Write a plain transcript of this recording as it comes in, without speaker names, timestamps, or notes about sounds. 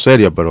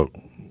seria, pero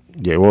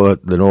llegó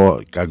de nuevo,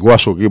 cargó a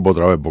su equipo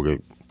otra vez, porque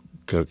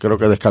creo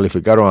que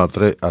descalificaron a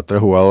tres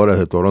jugadores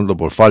de Toronto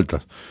por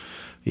faltas,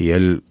 y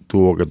él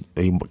tuvo que,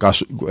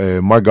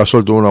 Marc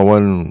Gasol tuvo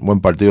un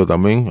buen partido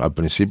también. Al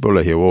principio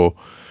le llevó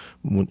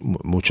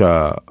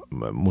mucha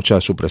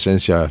de su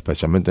presencia,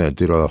 especialmente en el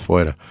tiro de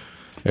afuera.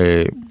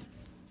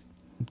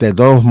 De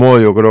todos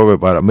modos, yo creo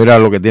que mira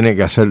lo que tiene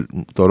que hacer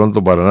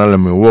Toronto para ganarle a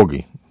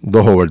Milwaukee,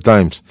 2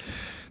 overtimes.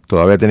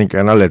 Todavía tienen que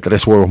ganarle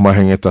 3 juegos más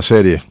en esta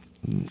serie.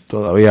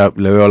 Todavía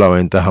le veo la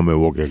ventaja a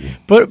Milwaukee aquí.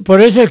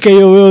 Por eso es que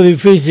yo veo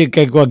difícil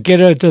que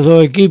cualquiera de estos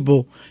dos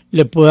equipos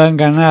le puedan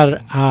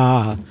ganar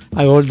a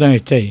Golden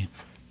State.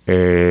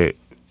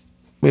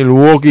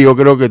 Milwaukee yo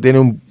creo que tiene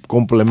un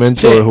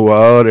complemento de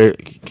jugadores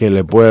que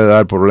le puede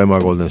dar problema a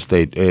Golden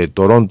State.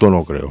 Toronto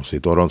no creo. Si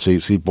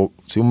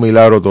un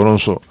milagro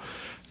Toronto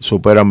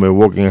supera a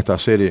Milwaukee en esta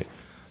serie,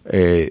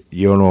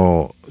 yo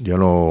no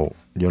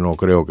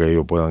creo que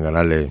ellos puedan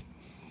ganarle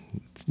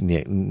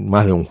ni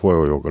más de un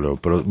juego, yo creo.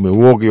 Pero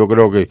Milwaukee yo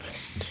creo que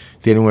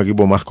tiene un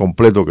equipo más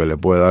completo que le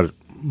puede dar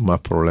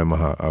más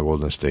problemas a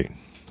Golden State.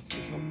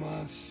 Son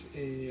más,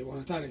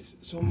 buenas tardes,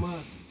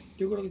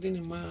 yo creo que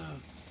tienen más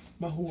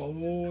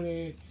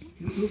jugadores,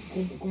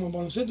 como el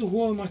baloncesto, un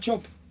juego de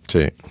matchup.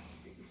 Sí.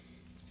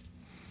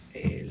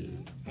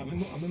 Al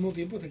mismo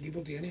tiempo este equipo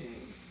tiene,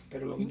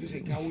 pero lo que tú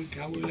dices,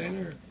 Kawhi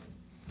Leonard,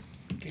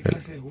 ¿qué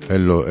clase de jugador?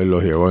 Él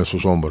lo llevó en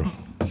sus hombros.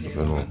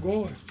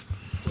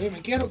 Sí,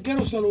 me quiero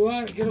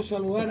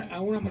saludar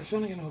a una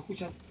persona que nos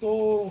escucha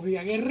todos los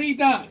días.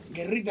 Guerrita,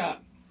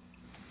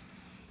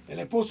 el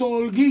esposo de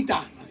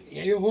Olguita, y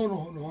ellos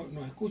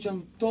nos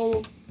escuchan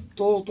todos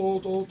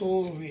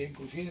los días,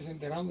 inclusive se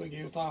enterando de que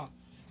yo estaba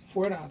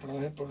fuera a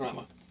través del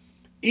programa.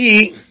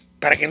 Y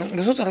para que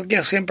nosotros aquí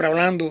siempre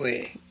hablando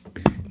de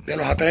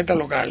los atletas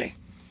locales,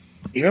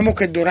 y vemos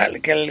que el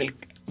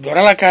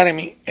Doral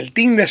Academy, el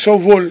team de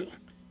softball,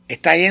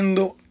 está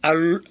yendo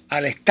al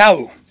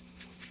estado.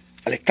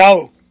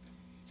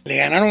 Le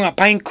ganaron a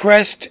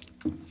Pinecrest,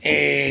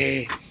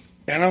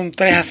 ganaron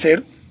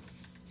 3-0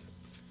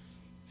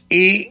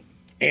 y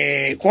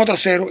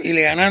 4-0, y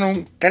le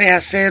ganaron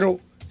 3-0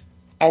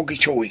 a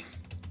Okeechobee.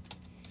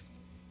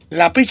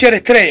 La pitcher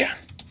estrella,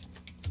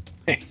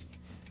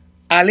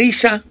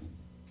 Alisa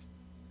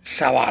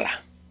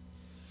Zavala,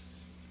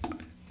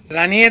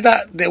 la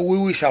nieta de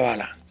Wiwi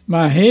Zavala.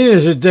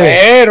 Imagínese usted.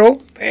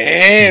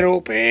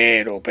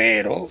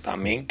 Pero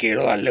también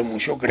quiero darle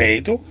mucho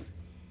crédito,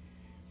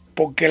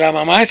 porque la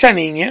mamá de esa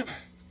niña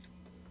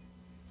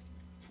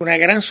fue una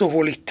gran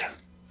softbolista,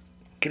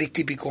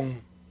 Cristi Picón,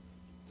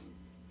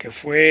 que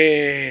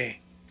fue,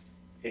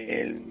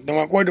 no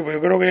me acuerdo, pero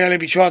yo creo que ella le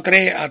pichó a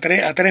tres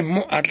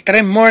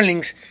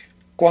Marlins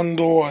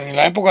cuando en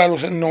la época de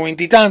los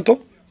 90 y tantos,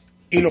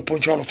 y los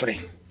ponchó a los 3.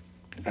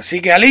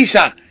 Así que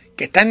Alisa,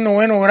 que está en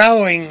 9º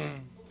grado en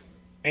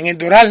el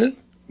Doral,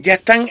 ya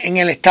están en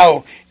el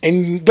estado.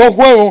 En 2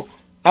 juegos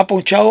ha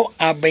ponchado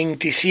a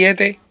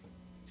 27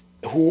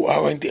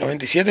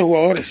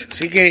 jugadores.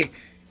 Así que,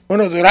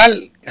 bueno,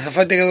 Doral, hace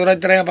falta que Doral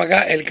traiga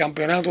para acá el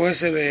campeonato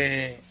ese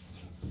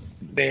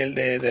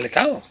del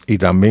estado. Y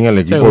también el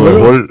equipo de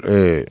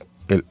béisbol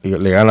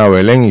le gana a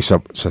Belén y se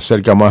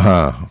acerca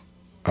más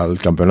al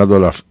campeonato de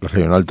la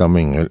regional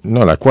también.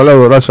 La escuela de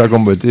Doral se ha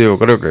convertido,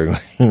 creo que,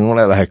 en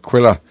una de las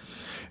escuelas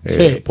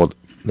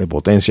de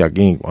potencia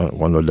aquí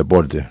cuando el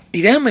deporte.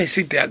 Y déjame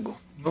decirte algo,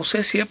 no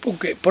sé si es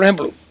porque, por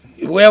ejemplo,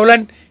 voy a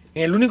hablar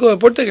en el único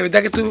deporte que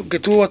verdad que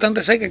estuvo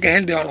bastante cerca, que es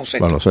el de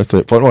baloncesto.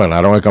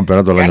 Ganaron el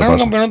campeonato el año pasado. Ganaron el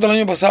campeonato el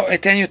año pasado,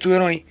 este año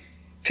estuvieron ahí.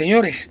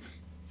 Señores,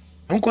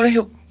 es un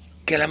colegio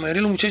que la mayoría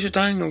de los muchachos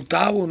estaban en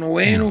 8º,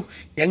 9º,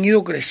 y han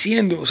ido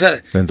creciendo. O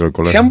sea, dentro del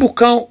colegio se han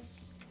buscado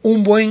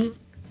un buen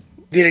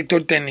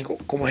director técnico,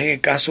 como es en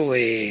el caso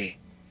de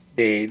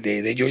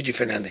Georgie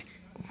Fernández.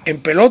 En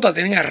pelota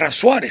tienen a Raz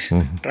Suárez.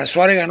 Raz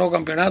Suárez ganó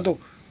campeonato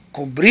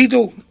con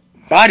Brito,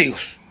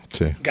 varios.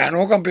 Sí.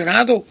 Ganó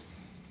campeonato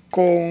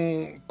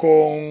con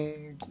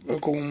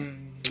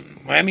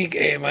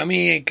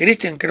Miami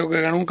Christian, creo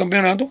que ganó un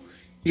campeonato.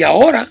 Y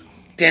ahora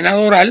tiene a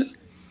Doral,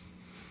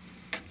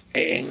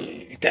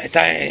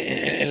 está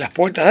en las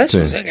puertas de eso.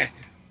 Sí. O sea que,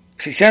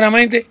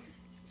 sinceramente,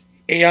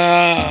 el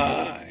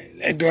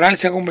Doral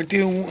se ha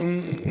convertido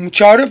en un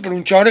charter, pero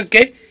un charter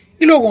que,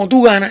 y luego cuando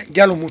tú ganas,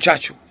 ya los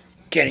muchachos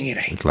quieren ir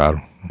ahí.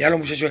 Claro. Ya los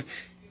muchachos.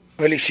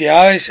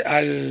 Felicidades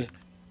al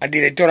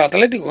director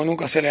atlético, que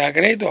nunca se le da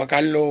crédito, a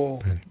Carlos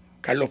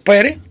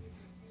Pérez,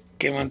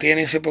 que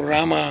mantiene ese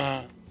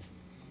programa.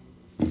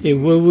 Y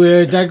voy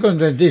a estar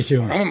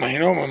contentísimo. No,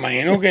 me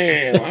imagino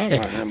que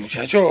el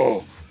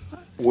muchacho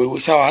Wiwi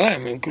Zavala,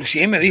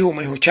 inclusive me dijo,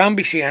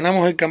 Chamby, si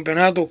ganamos el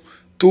campeonato,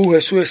 tú,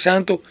 Jesús de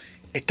Santos,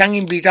 están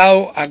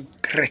invitados al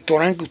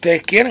restaurante que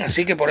ustedes quieran.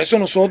 Así que por eso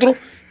nosotros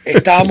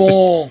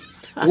estamos...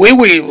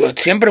 Wiwi,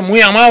 siempre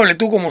muy amable,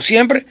 tú como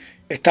siempre,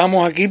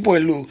 estamos aquí,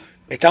 pues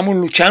estamos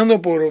luchando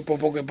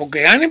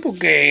porque gane,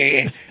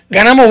 porque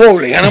ganamos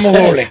doble.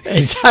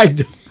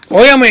 Exacto.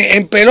 Óigame,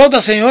 en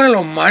pelota, señores,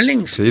 los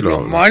Marlins. Sí,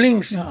 los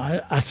Marlins. No,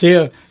 así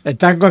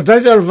están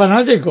contentos los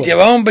fanáticos.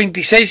 Llevaban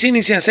 26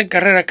 innings sin hacer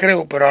carreras,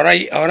 creo, pero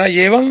ahora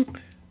llevan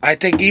a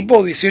este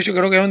equipo 18,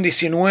 creo que llevan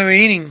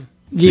 19 innings.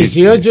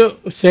 18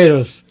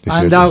 ceros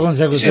han dado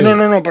consecutivos.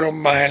 No, pero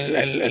más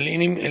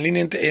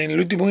el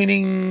último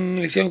inning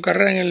le hicieron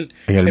carrera en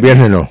el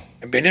viernes no.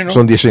 El viernes no.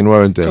 Son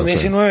 19 enteros. Son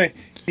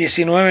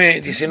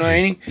 19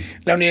 innings.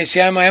 La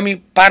Universidad de Miami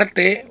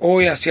parte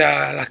hoy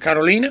hacia las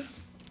Carolinas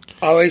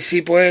a ver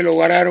si puede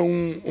lograr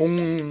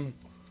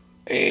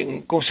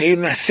conseguir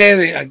una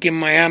sede aquí en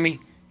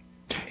Miami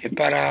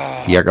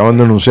para... Y acaban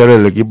de anunciar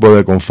el equipo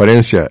de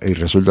conferencia y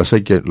resulta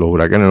ser que los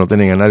Huracanes no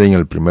tienen a nadie en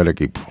el primer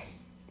equipo.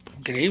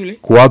 Increíble.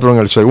 4 en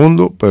el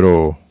segundo,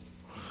 pero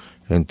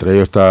entre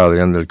ellos está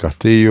Adrián del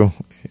Castillo,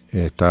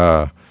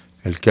 está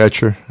el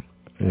catcher.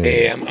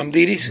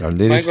 Amdiris.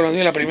 Michael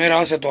Amdiris, la primera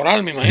base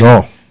Toral, me imagino.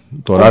 No,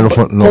 Toral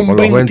con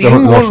los 21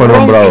 no fue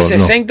nombrado. Y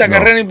 60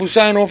 carreras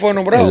impulsadas no fue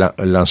nombrado.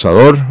 El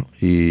lanzador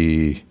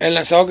y... El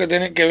lanzador que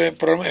tiene que ver...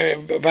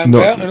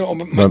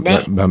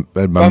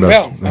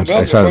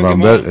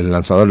 el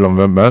lanzador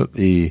Van Bell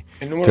y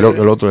creo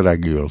que el otro era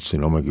Gill, si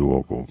no me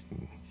equivoco.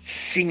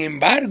 Sin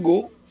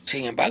embargo,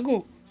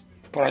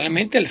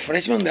 probablemente el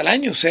freshman del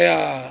año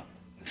sea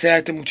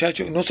este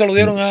muchacho. ¿No se lo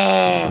dieron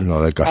a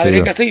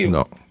Adrián Castillo?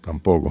 No,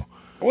 tampoco.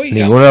 Oiga.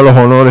 Ninguno de los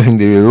honores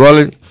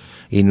individuales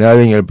y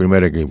nadie en el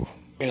primer equipo.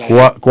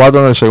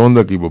 4 en el segundo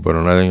equipo,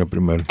 pero nadie en el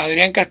primero.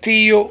 Adrián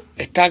Castillo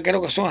está,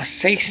 creo que son a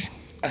 6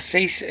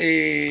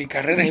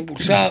 carreras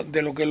impulsadas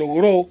de lo que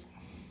logró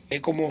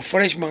como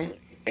freshman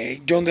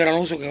John de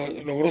Alonso,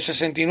 que logró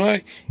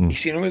 69, y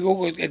si no me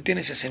equivoco, él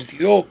tiene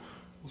 62,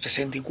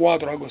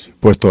 64, algo así.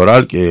 Pues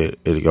Toral, que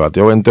el que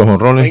bateó 20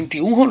 jonrones.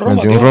 21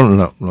 jonrones.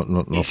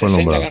 No fue 60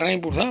 nombrado. carreras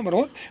impulsadas, pero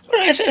bueno,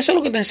 eso es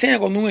lo que te enseña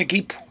cuando un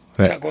equipo.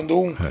 O sea,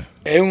 cuando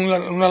es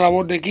una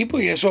labor de equipo,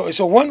 y eso es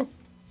bueno.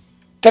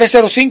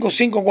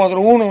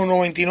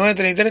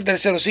 305-541-9933,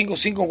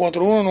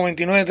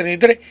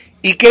 305-541-9933,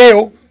 y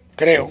creo,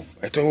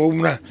 esto es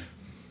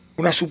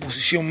una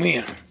suposición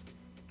mía,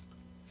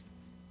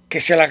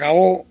 que se le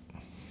acabó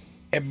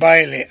el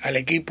baile al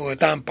equipo de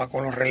Tampa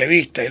con los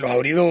relevistas y los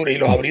abridores y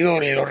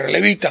los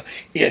relevistas,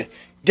 y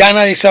ya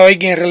nadie sabe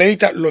quién es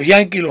relevista. Los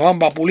Yankees los han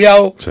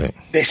vapuleado, sí.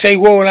 De 6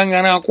 juegos le han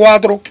ganado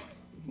 4,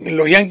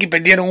 los Yankees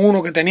perdieron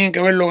 1 que tenían que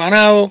haberlo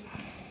ganado,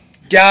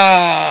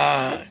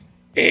 ya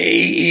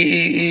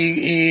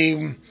y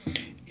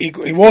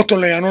Boston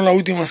le ganó la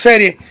última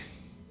serie.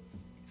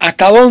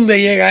 ¿Hasta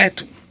dónde llega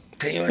esto,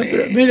 señores?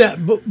 Pero mira,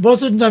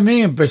 Boston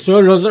también empezó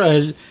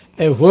el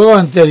juego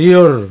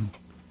anterior.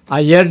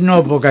 Ayer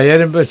no, porque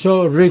ayer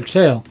empezó Rick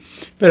Sale,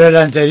 pero el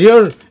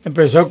anterior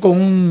empezó con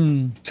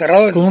un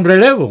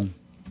relevo.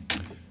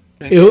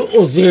 Y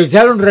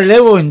utilizaron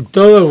relevo en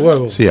todo el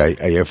juego. Sí,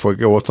 ayer fue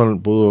que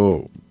Boston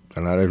pudo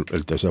ganar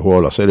el tercer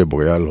juego de la serie,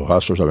 porque ya los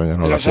Astros habían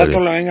ganado la serie. Los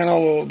Astros le habían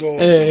ganado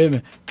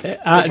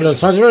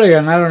los Astros le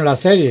ganaron la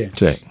serie.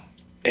 Sí.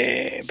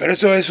 Pero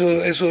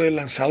eso del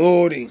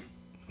lanzador y...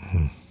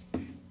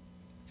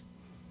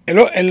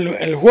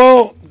 El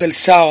juego del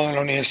sábado en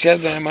la Universidad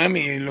de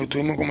Miami, lo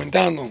estuvimos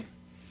comentando,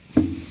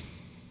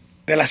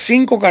 de las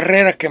 5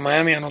 carreras que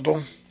Miami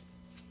anotó,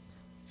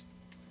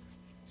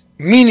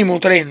 mínimo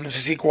 3, no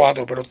sé si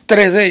 4, pero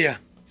 3 de ellas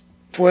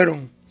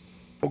fueron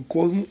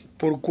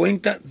por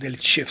cuenta del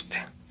shift.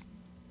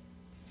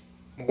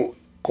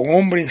 Con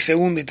hombre en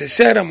segunda y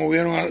tercera,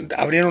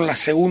 abrieron la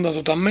segunda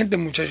totalmente,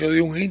 el muchacho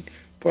dio un hit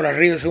por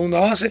arriba de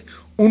segunda base,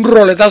 un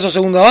roletazo a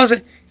segunda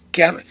base,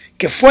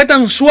 que fue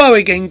tan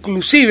suave que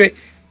inclusive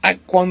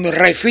cuando el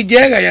right field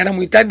llega ya era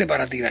muy tarde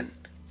para tirar,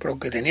 pero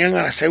que tenían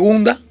a la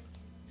segunda,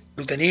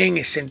 lo tenían en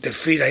el center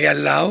field ahí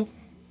al lado,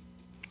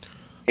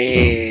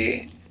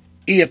 y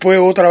después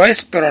otra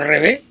vez, pero al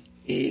revés.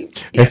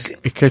 Es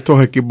que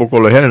estos equipos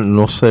colegiales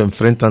no se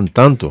enfrentan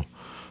tanto.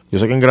 Yo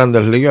sé que en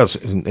grandes ligas,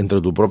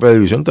 entre tu propia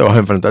división, te vas a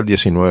enfrentar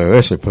 19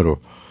 veces,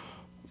 pero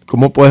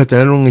 ¿cómo puedes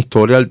tener un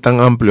historial tan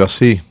amplio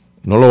así?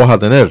 No lo vas a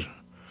tener,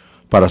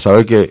 para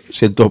saber que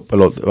cierto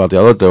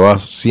bateador te va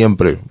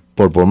siempre,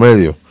 por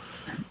promedio,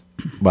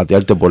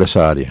 batearte por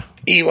esa área.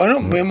 Y bueno,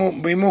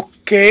 vemos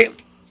que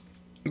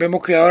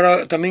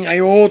ahora también hay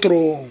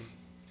otro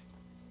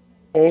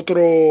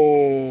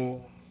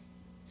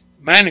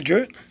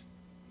manager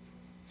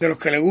de los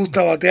que le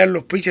gusta batear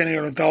los pitchers en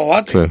el octavo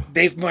bate, sí.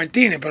 Dave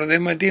Martínez, pero Dave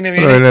Martínez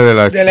viene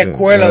de la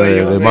escuela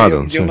de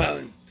Madden, sí.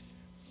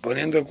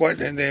 Poniendo el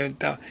cuarto de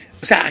octavo.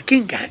 O sea, ¿a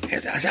quién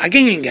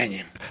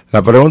engañan?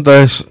 La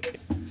pregunta es,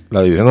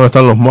 la división donde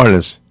están los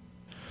Marlins,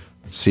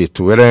 si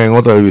estuvieran en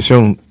otra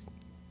división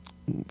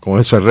con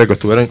ese récord,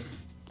 estuvieran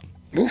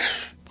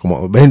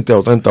como 20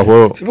 o 30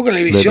 juegos. Sí, porque la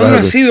división no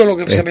ha sido lo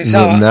que se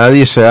pensaba.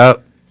 Nadie se ha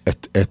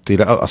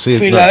estirado así,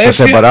 se ha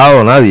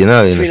separado, nadie.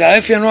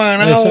 Filadelfia no ha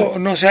ganado,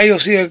 no se ha ido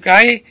así de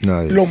calle.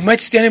 Nadie. Los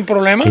Mets tienen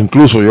problemas.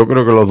 Incluso yo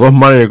creo que los dos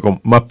managers con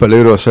más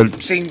peligro de ser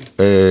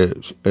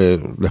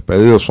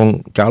despedidos son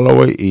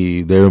Callaway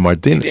y David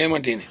Martínez.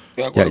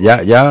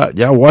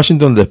 Ya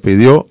Washington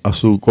despidió a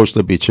su coach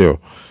de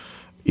picheo.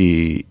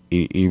 Y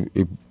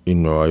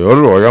Nueva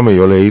York, óigame,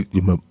 yo leí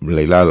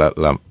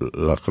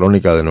la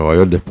crónica de Nueva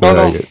York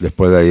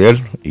después de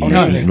ayer y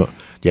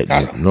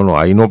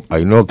ahí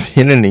no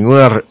tienen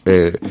ninguna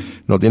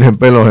no tienen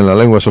pelos en la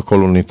lengua esos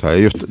columnistas.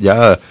 Ellos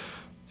ya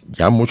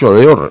muchos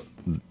de ellos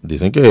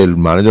dicen que el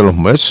manager de los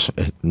Mets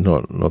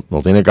no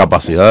tiene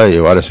capacidad de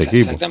llevar ese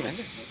equipo.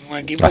 Exactamente. Un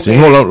equipo así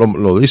mismo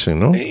lo dicen,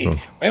 ¿no?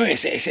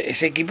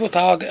 Ese equipo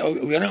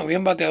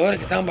habían bateadores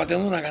que estaban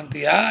bateando una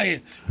cantidad y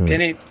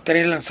tiene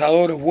 3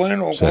 lanzadores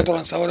buenos o 4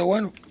 lanzadores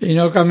buenos y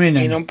no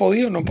caminan y no han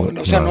podido, no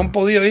han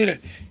podido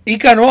ir. Y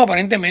Cano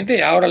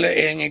aparentemente ahora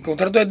en el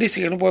contrato él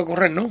dice que no puede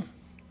correr, ¿no?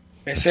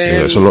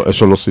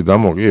 Eso lo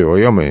citamos aquí,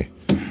 óigame.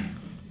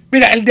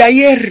 Mira, el de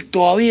ayer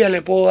todavía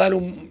le puedo dar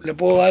un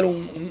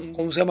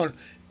 ¿cómo se llama?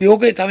 Digo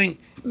que está bien,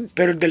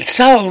 pero el del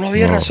sábado no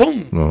había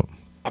razón. No.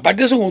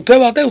 Aparte de eso, cuando usted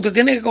batea, usted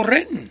tiene que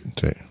correr.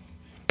 Sí.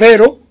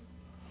 Pero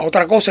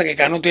otra cosa que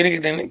Cano tiene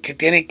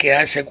que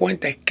darse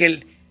cuenta es que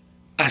él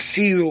ha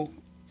sido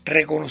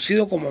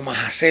reconocido como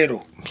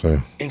majacero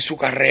en su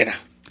carrera.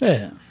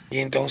 Y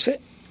entonces,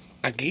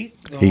 aquí...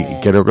 Y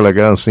creo que le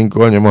quedan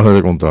 5 años más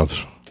de contrato.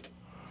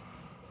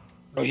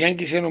 Los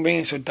Yankees hicieron bien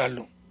en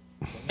soltarlo.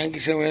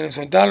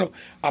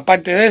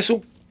 Aparte de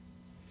eso,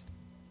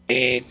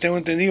 tengo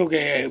entendido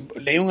que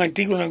leí un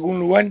artículo en algún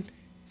lugar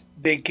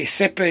de que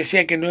Césped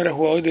decía que no era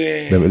jugador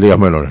de ligas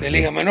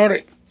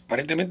menores.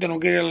 Aparentemente no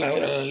quiere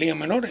las ligas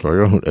menores. Es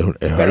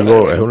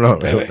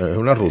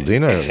una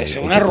rutina. Es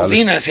una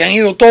rutina. Se han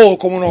ido todos,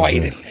 ¿cómo no va a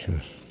ir?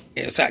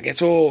 O sea, que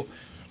eso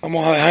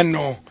vamos a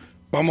dejarnos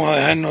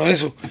de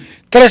eso.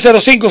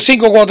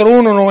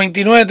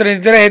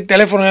 305-541-9933, el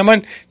teléfono de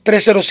llamar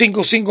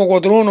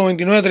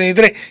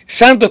 305-541-9933.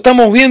 Santo,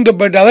 estamos viendo el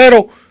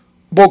verdadero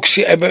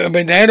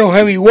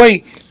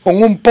heavyweight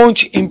con un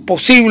punch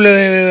imposible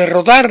de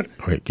derrotar.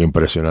 Oye, qué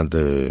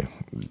impresionante.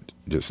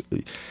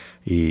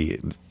 Y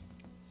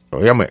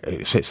óigame,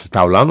 se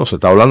está hablando.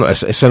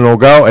 Ese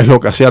knockout es lo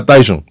que hacía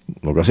Tyson.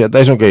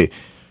 Que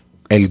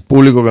el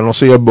público que no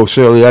sigue el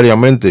boxeo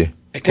diariamente,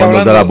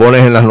 cuando te la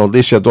pones en las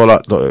noticias,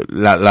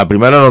 la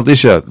primera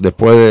noticia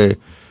después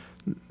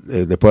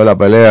de la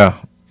pelea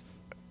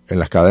en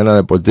las cadenas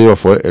deportivas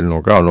fue el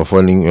knockout, no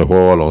fue el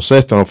juego de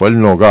baloncesto, no fue el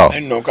knockout.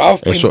 El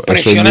knockout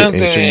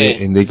impresionante.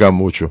 Eso indica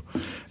mucho.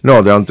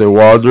 No, Deontay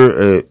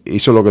Wilder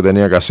hizo lo que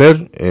tenía que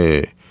hacer,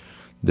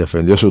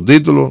 defendió su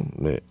título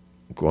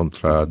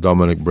contra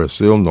Dominic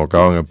Breazeale,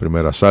 knockout en el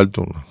primer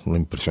asalto, una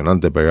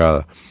impresionante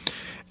pegada.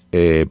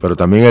 Pero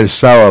también el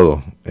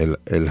sábado,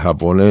 el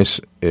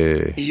japonés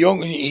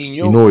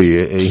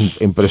Inui,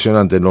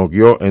 impresionante,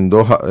 noqueó en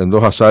dos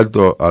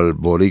asaltos al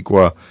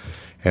boricua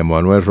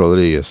Emanuel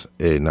Rodríguez.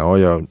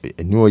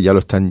 Inui ya lo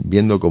están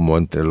viendo como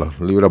entre los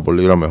libra por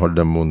libra mejor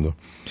del mundo.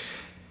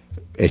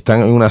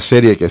 Están en una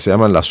serie que se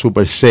llama la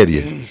Super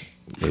Serie.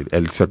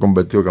 Él se ha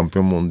convertido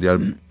campeón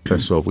mundial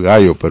peso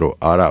gallo, pero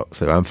ahora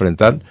se va a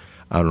enfrentar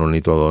a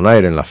Nonito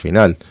Donaire en la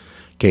final,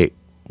 que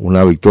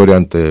una victoria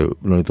ante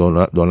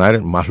Nonito Donaire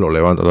más lo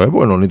levanta todavía,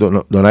 porque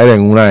Nonito Donaire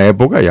en una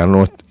época, ya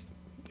no es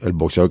el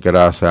boxeador que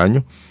era hace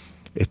años,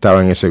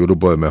 estaba en ese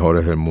grupo de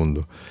mejores del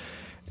mundo.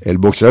 El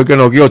boxeador que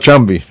noqueó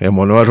Chamby,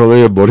 Emanuel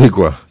Rodríguez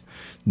Boricua,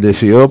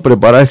 decidió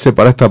prepararse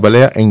para esta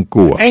pelea en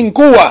Cuba. ¿En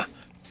Cuba?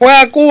 Fue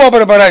a Cuba a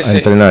prepararse. A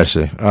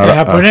entrenarse. ¿El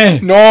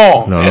japonés? El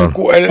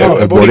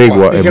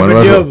boricua,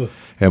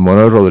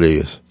 Emanuel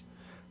Rodríguez.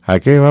 ¿A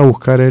qué va a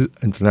buscar él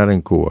entrenar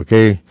en Cuba?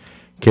 ¿Qué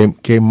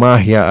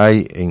magia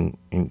hay en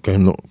que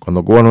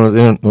cuando Cuba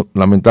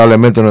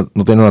lamentablemente no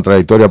tiene una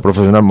trayectoria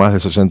profesional más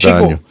de 60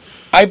 años?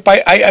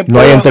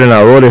 No hay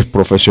entrenadores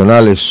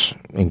profesionales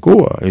en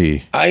Cuba.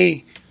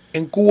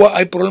 En Cuba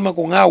hay problemas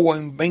con agua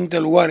en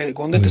 20 lugares.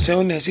 Cuando este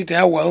señor necesite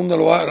agua, ¿dónde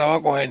la va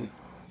a coger?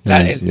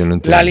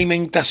 La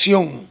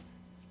alimentación.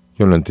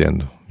 Yo no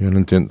entiendo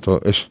todo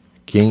eso.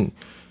 ¿Quién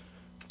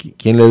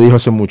le dijo a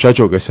ese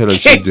muchacho que ese era el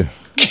sitio?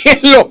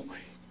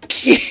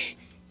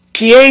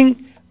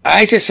 ¿Quién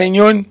a ese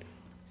señor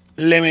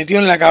le metió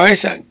en la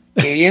cabeza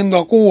que yendo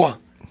a Cuba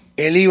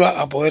él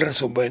iba a poder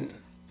resolver?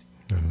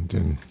 Yo no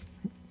entiendo.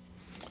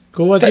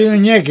 Cuba tiene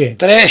un ñeque.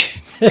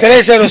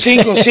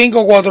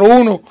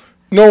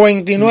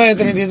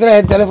 305-541-9933,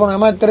 el teléfono de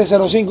más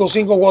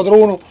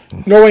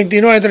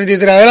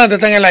 305-541-9933. Adelante,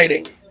 está en el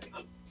aire.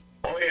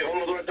 Oye,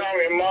 ¿cómo tú estás,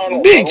 mi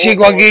hermano? Bien,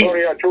 chico,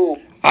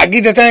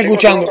 aquí te están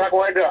escuchando.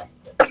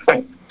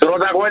 ¿Tú no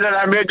te acuerdas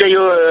también que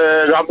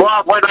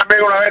Gamboa fue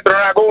también una vez a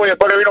entrenar a Cuba y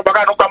después vino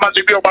para acá, nunca más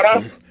sirvió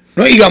para?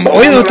 No, y Gamboa,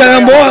 oye, ¿dónde está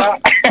Gamboa?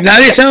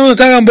 Nadie sabe dónde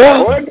está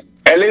Gamboa.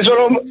 Él hizo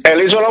lo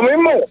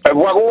mismo. Él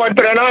fue a Cuba a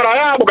entrenar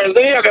allá porque él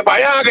decía que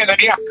para allá que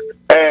tenía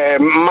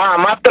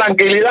más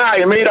tranquilidad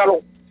y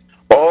míralo.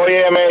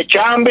 Óyeme,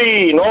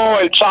 Chamby, no,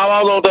 el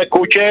sábado te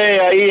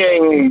escuché ahí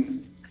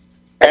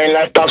en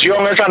la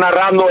estación esa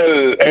narrando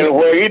el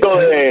jueguito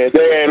de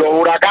los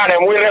huracanes,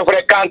 muy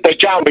refrescante,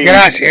 Chamby.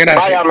 Gracias.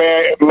 Vaya,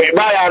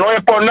 no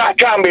es por nada,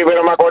 Chamby,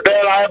 pero me acordé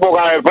de la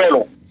época del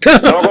pelo.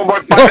 No como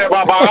el par de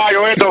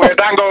papagayos estos que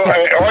están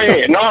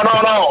oye, no,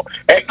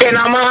 es que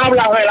nada más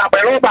hablas de la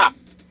pelota.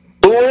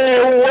 Tú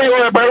ves un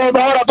juego de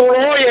pelota ahora, tú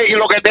lo oyes y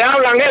lo que te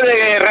hablan es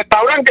de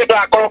restaurantes,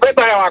 las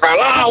croquetas de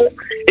bacalao,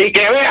 y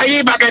que ve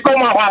allí para que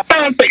comas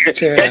bastante.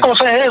 Sí, ¿Qué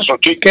cosa es eso,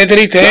 chico? Qué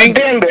triste, ¿eh?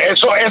 ¿Entiendes?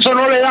 Eso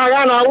no le da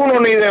gana a uno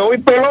ni de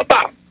oír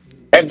pelota.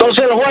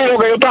 Entonces el juego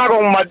que yo estaba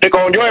con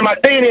Joey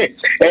Martínez,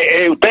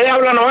 ustedes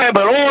hablan no de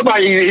pelota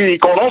y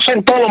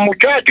conocen todos los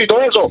muchachos y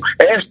todo eso,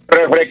 es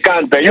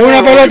refrescante. Es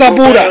una pelota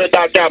pura.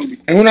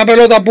 Es una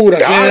pelota pura.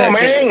 Claro,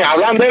 men,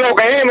 hablan de lo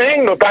que es,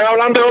 men, no están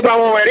hablando de otra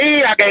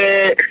bobería,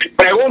 que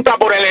pregunta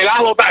por el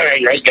helado,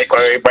 que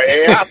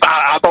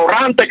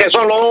atorrante que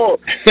son los dos,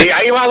 y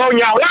ahí va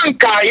Doña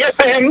Blanca, y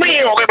este es el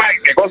mío,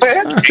 ¿qué cosa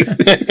es?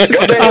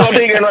 Yo te digo a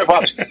ti que no es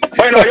fácil.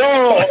 Bueno,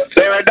 yo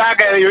de verdad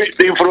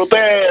que disfruté.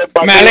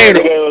 Me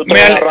alegro.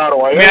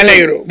 Me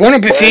alegro.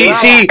 Bueno, pues sí.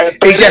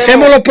 Y si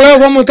hacemos los playoffs,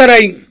 vamos a estar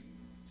ahí.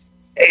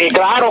 Y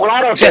claro.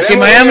 O sea, si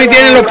Miami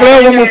tiene los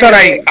playoffs, vamos a estar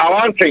ahí.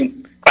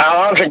 Avancen,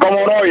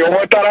 cómo no. Yo voy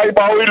a estar ahí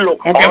para oírlo.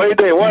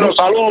 Okay. Bueno,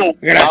 saludos.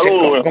 Gracias,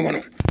 cómo no.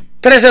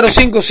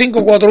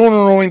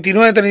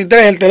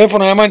 305-541-9933, el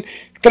teléfono a llamar.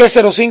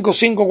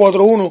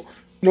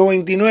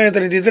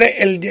 305-541-9933,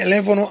 el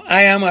teléfono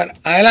a llamar.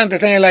 Adelante,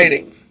 está en el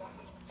aire.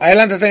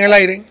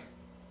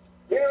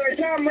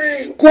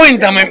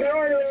 Cuéntame.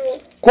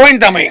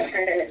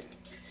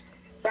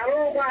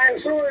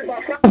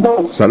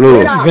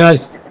 Saludos.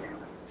 Gracias.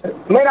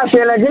 Mira, si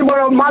el equipo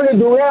de los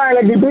Marlins tuviera el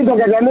equipito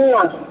que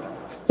tenía,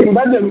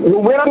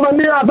 hubieran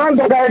vendido a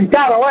tanto que es el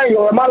caro,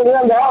 los demás lo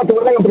hubieran dejado,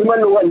 estuvieran en primer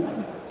lugar.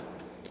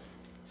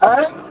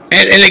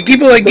 ¿El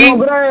equipo de aquí? ¿No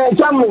crees,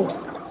 Chamby?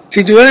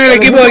 Si tuvieran el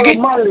equipo de aquí.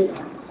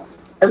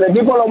 El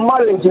equipo de los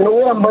Marlins, si no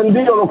hubieran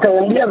vendido los que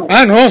vendieron.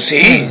 Ah, no,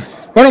 sí.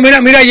 Bueno,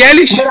 mira,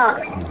 Yelich.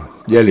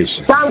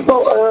 Yelich.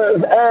 Tanto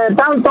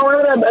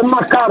es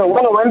más caro.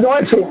 Bueno, vendo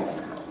ese.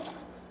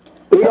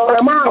 Y los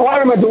demás,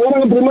 me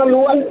tuvieron en primer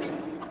lugar.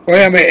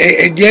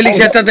 Óyame, Yelich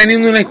ya está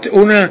teniendo una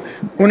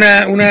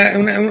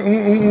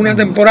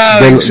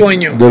temporada de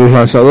ensueño. De los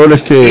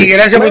lanzadores que... Y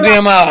gracias por tu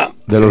llamada.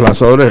 De los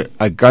lanzadores,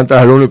 Alcántara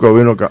es el único que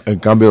vino en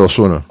cambio de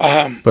Ozuna.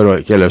 Ajá. Pero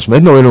Kelly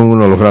Smith no vino en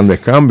uno de los grandes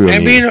cambios.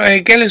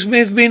 Kelly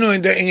Smith vino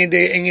en el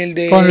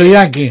de con los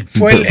Yankees.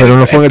 Pero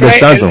no fue en el de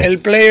Stanton. El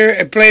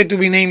player to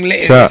be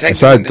named. O sea,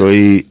 exacto.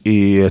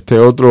 Y este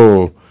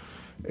otro...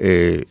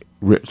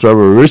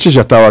 Trevor Richards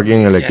ya estaba aquí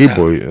en el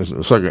equipo.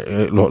 O sea que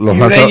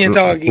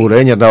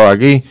Ureña estaba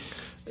aquí.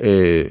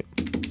 De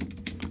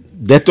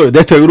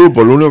este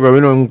grupo, el único que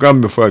vino en un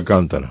cambio fue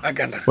Alcántara.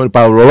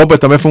 Pablo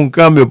López también fue un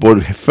cambio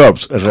por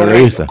Phelps, el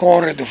relevista.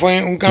 Correcto,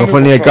 fue un cambio. No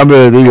fue ni el cambio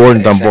de D.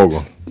 Gordon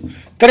tampoco.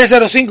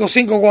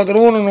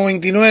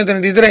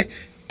 305-541-9933.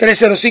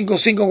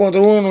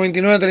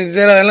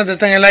 305-541-9933. Adelante,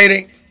 está en el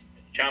aire.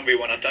 Chamby,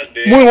 buenas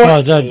tardes. Muy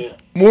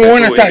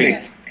buenas tardes.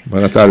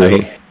 Buenas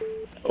tardes.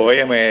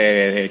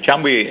 Óyeme,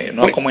 Chamby,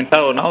 no has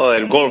comentado nada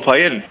del golf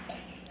ayer.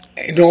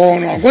 No,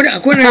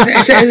 acuérdate,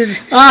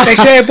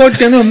 ese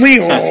deporte no es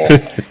mío.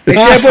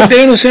 Ese deporte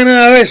yo no sé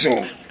nada de eso.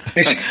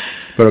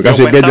 Pero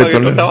casi pierde el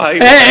torneo.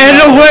 Él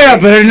no juega,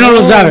 pero él no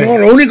lo sabe. No,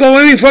 lo único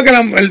que vi fue que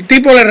el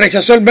tipo le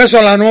rechazó el beso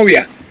a la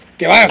novia.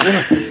 Que vaya,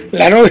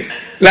 la novia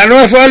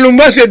fue a darle un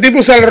beso y el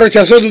tipo se lo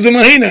rechazó, ¿tú te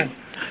imaginas?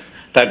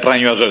 Está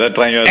extraño eso.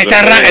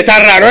 Está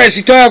raro, si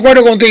estoy de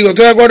acuerdo contigo.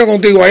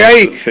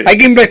 Hay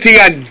que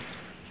investigar.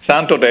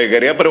 Santos, te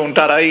quería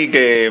preguntar ahí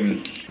que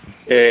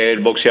el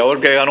boxeador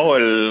que ganó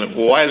el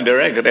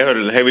Wilder, que es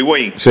el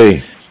heavyweight,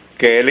 sí,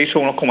 que él hizo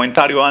unos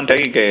comentarios antes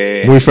ahí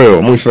que... Muy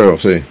feo,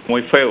 sí.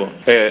 Muy feo.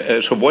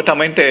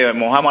 Supuestamente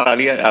Muhammad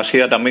Ali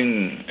hacía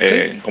también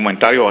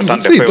comentarios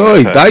bastante feos. Todo,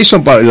 y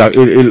Tyson,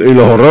 y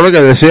los horrores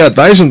que decía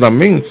Tyson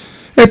también.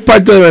 Es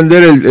parte de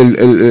vender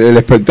el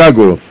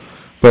espectáculo.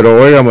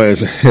 Pero, óigame,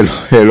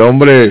 el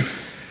hombre...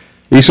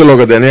 hizo lo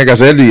que tenía que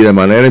hacer y de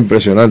manera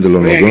impresionante.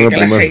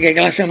 ¿Qué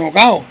clase de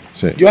knockout?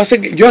 Sí. Yo hace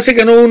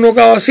que no hubo un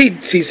knockout así,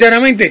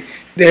 sinceramente,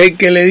 desde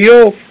que le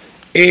dio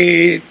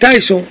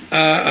Tyson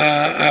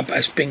a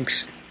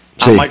Spinks.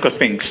 A Michael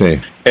Spinks. Sí.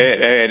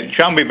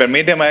 Chamby,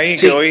 permíteme ahí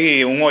que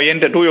hoy un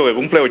oyente tuyo que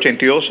cumple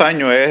 82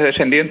 años, es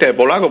descendiente de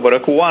polaco, pero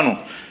es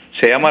cubano.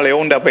 Se llama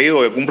León de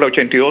apellido, que cumple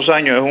 82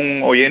 años, es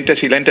un oyente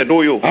silente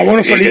tuyo. Ah,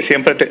 bueno,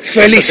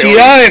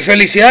 felicidades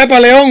para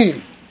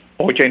León.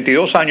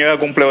 82 años ya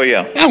cumple hoy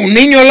ya. Un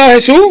niño al lado de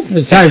Jesús.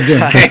 Exacto.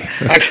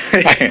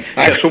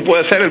 Jesús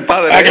puede ser el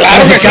padre.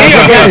 Claro que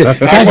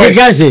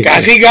sí.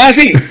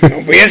 Casi.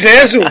 No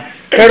piense eso.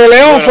 Pero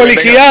León,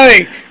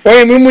 felicidades.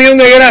 Oye, un millón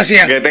de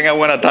gracias. Que tenga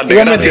buena tarde.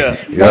 Gracias.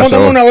 Vamos a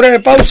tomar una breve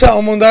pausa.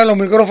 Vamos a dar los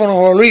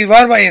micrófonos a Luis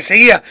Barba y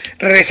enseguida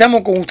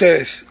regresamos con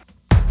ustedes.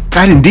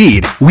 At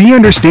Indeed, we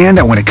understand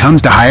that when it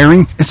comes to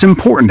hiring, it's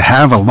important to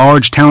have a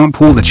large talent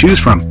pool to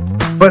choose from.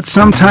 But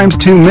sometimes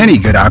too many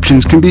good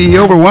options can be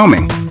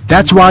overwhelming.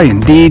 That's why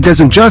Indeed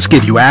doesn't just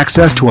give you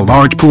access to a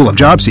large pool of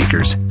job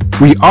seekers.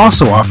 We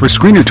also offer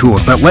screener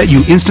tools that let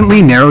you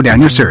instantly narrow down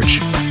your search.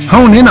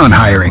 Hone in on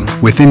hiring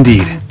with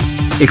Indeed.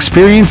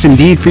 Experience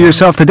Indeed for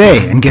yourself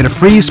today and get a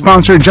free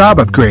sponsored job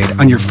upgrade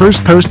on your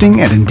first posting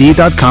at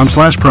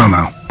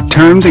Indeed.com/promo.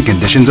 Terms and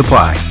conditions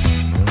apply.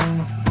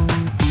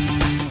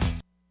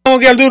 Vamos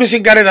aquí al Duro y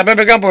Sin Careta,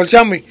 Pepe Campos el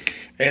Chamby.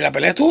 La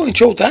pelea estuvo en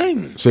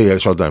Showtime. Sí, el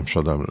Showtime.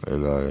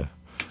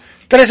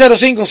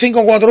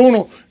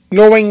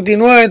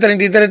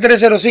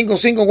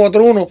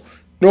 305-541-9933.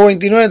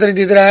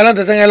 305-541-9933.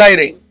 Adelante, está en el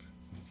aire.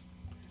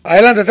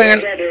 Adelante, está en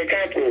el...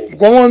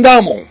 ¿Cómo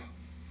andamos?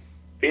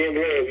 Bien.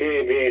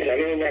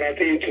 Saludos para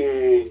ti,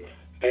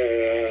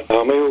 tu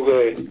amigo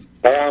que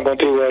estaban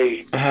contigo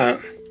ahí. Ajá.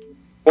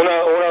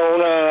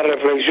 Una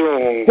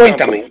reflexión.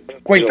 Cuéntame.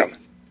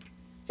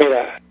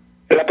 Mira,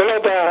 la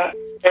pelota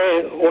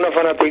es una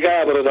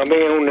fanaticada, pero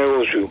también es un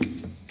negocio.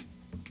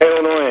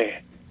 ¿Eso no es?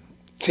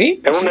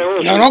 ¿Sí? Es un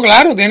negocio. No,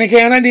 claro, tienes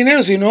que ganar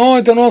dinero, si no,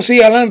 esto no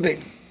sigue adelante.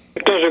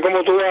 Entonces,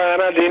 ¿cómo tú vas a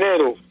ganar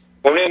dinero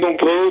poniendo un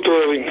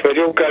producto de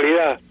inferior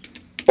calidad,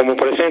 como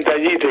presenta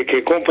Gite,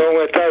 que compra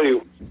un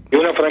estadio y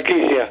una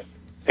franquicia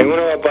en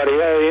una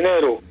barbaridad de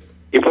dinero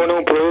y pone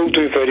un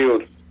producto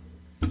inferior?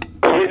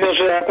 Si no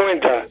se da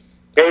cuenta,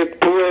 él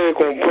puede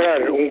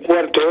comprar un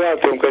cuarto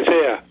bate, aunque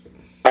sea,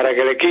 para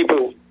que el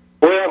equipo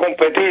pueda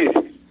competir,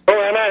 no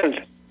ganar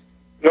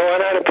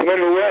el primer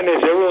lugar ni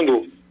el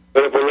segundo,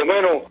 pero por lo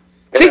menos...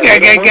 Sí,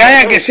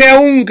 que sea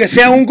un,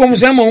 ¿cómo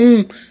se llama?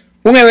 Un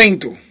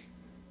evento.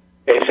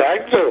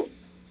 Exacto.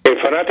 El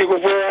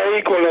fanático pueda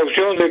ir con la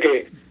opción de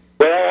que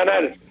pueda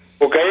ganar,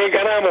 porque ahí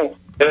ganamos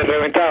el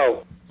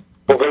reventado,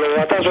 porque los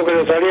batazos que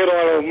le salieron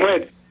a los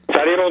Mets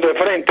salieron de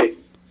frente,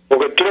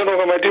 porque el trueno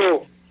que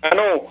metió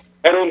ganó,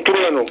 era un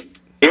trueno,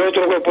 y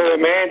otro cuerpo de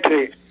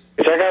mente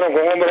que sacaron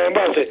con hombres en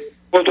base,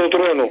 otro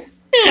trueno.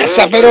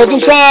 Pero tú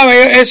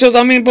sabes, eso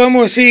también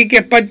podemos decir que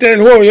es parte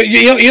del juego.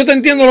 Yo te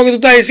entiendo lo que tú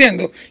estás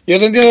diciendo,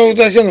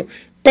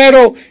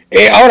 pero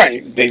ahora, yo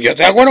estoy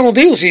de acuerdo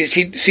contigo,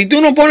 si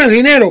tú no pones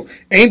dinero,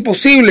 es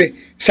imposible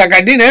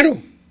sacar dinero.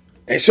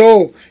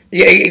 Eso,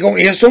 y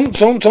eso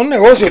son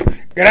negocios.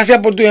 Gracias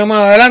por tu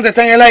llamada. Adelante,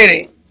 está en el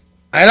aire.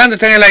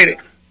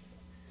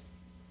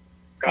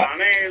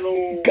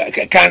 Canelo.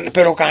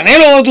 Pero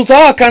Canelo, ¿dónde tú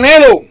estabas,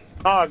 Canelo?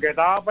 No, que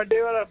estaba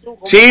perdido eras tú.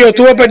 Sí, yo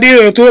estuve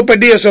perdido,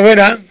 eso es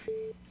verdad.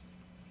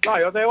 No,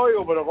 yo te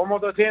oigo, pero ¿cómo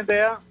te sientes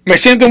ya? Me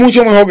siento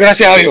mucho mejor,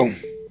 gracias a Dios.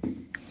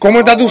 ¿Cómo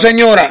está tu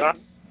señora?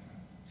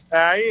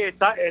 Ahí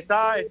está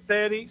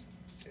estéril,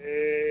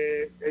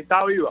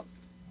 está viva.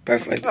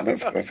 Perfecto.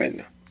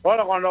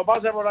 Bueno, cuando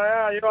pase por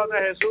allá, llévate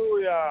a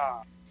Jesús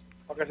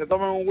para que se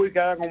tomen un whisky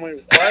allá conmigo.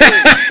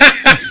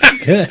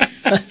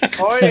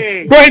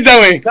 Oye,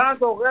 cuéntame.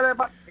 Santo,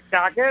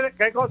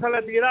 ¿qué cosa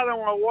le tiraron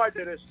a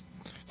Walter?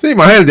 Sí,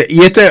 imagínate.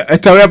 Y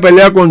este había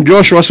peleado con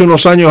Joshua hace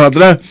unos años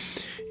atrás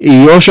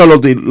y Joshua lo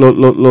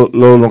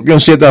noqueó en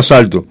 7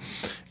 asaltos.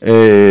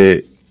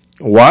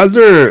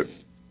 Walter,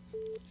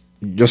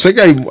 yo sé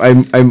que hay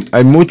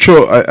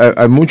mucho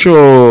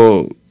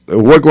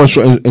hueco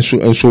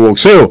en su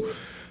boxeo,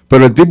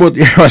 pero el tipo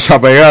tiene esa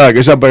pegada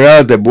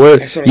te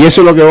puede, eso y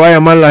eso es lo que va a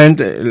llamar la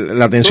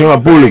atención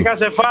al público. Que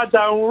hace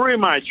falta un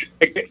rematch,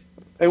 el que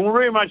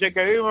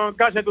vimos en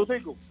casa de tu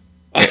tico.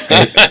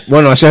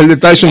 Bueno, ese es el de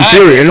Tyson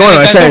Fury.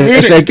 Ese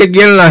es el que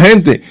quiere la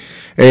gente.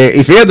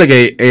 Y fíjate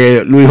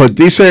que Luis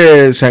Ortiz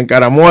se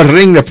encaramó al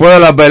ring después de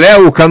la pelea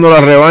buscando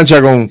la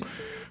revancha con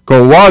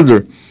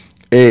Wilder.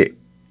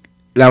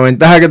 La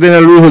ventaja que tiene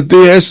Luis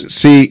Ortiz es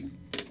si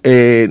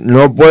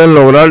no pueden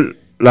lograr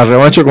la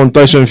revancha con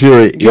Tyson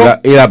Fury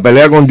y la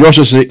pelea con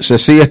Joshua se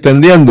sigue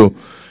extendiendo,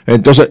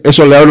 entonces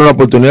eso le abre una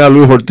oportunidad a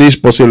Luis Ortiz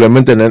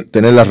posiblemente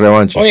tener la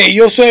revancha. Oye,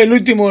 yo soy el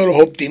último de los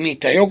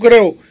optimistas. Yo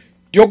creo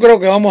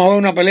que vamos a ver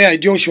una pelea de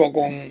Joshua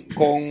con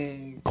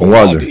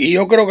Wilder. Y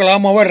yo creo que la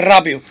vamos a ver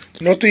rápido.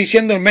 No estoy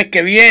diciendo el mes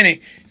que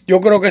viene.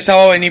 Yo creo que esa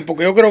va a venir,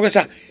 porque yo creo que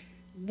esa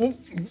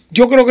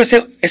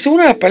es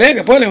una de las peleas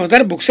que puede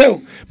levantar el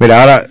boxeo.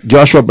 Mira, ahora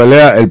Joshua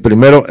pelea el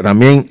primero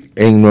también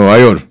en Nueva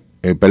York.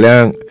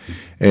 Pelean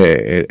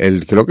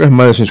creo que es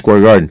Madison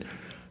Square Garden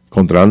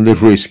contra Andy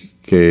Ruiz,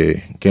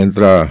 que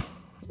entra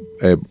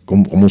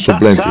como un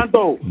suplente.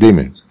 Santo,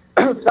 dime.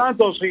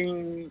 Santo,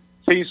 sin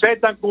ser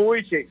tan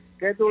cubiche,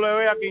 ¿qué tú le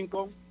ves a King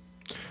Kong?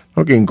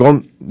 No, King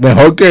Kong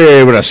mejor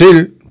que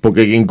Brasil,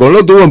 porque King Kong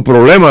lo tuvo en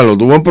problema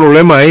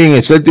ahí en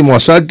el 7º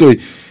asalto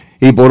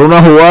y por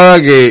una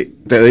jugada que,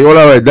 te digo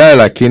la verdad, de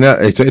la esquina,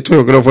 esto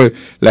yo creo fue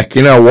la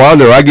esquina de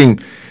Wilder, alguien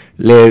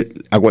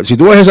si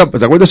tú ves ¿te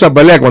acuerdas de esa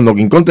pelea cuando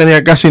King Kong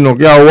tenía casi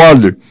noqueado a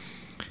Wilder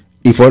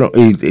y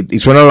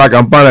suena la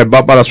campana, él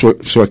va para su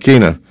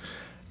esquina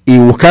y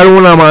buscaron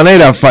una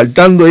manera,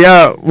 faltando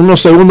ya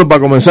unos segundos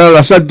para comenzar el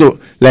asalto,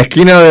 la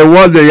esquina de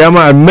Wilder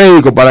llama al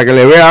médico para que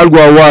le vea algo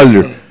a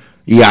Wilder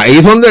y ahí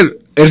es donde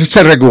él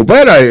se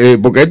recupera,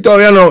 porque él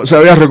todavía no se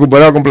había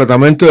recuperado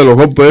completamente de los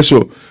golpes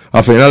esos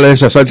a finales de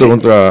ese asalto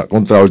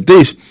contra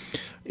Ortiz.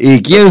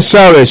 Y quién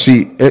sabe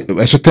si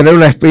eso es tener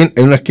una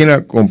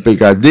esquina con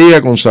picardía,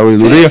 con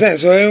sabiduría,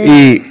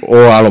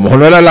 o a lo mejor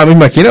no era la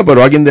misma esquina,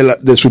 pero alguien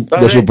de su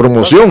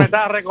promoción. Me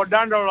estaba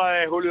recordando la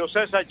de Julio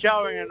César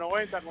Chávez en el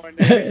 90 con el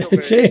negrito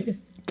que... Sí.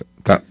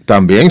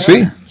 También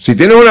sí. Si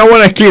tienes una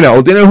buena esquina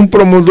o tienes un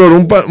promotor,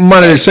 un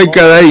manager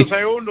cerca de ahí,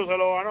 segundos se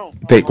lo ganó.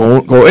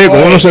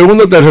 Con unos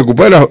segundos te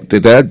recuperas, te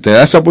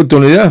da esa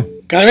oportunidad.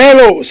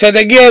 Canelo, se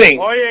te quieren.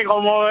 Oye,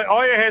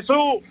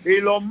 Jesús, y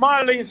los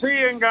Marlins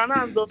siguen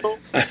ganando.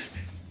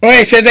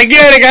 Oye, ¿se te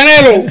quiere,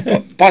 Canelo?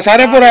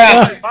 Pasaré por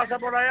allá. Pasa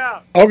por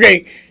allá. Ok,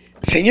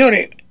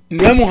 señores,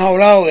 no hemos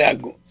hablado de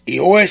algo. Y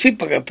yo voy a decir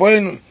para que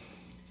después...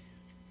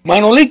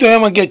 Manolito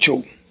llama aquí al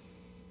show.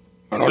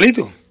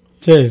 Manolito.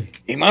 Sí.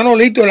 Y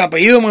Manolito, el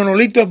apellido de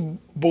Manolito es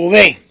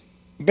Bodé.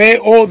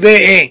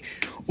 B-O-D-E.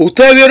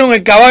 Ustedes vieron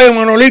el caballo de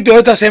Manolito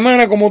esta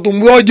semana como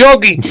tumbó a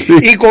jockey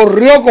y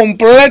corrió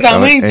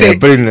completamente el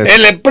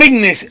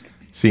Sprigness.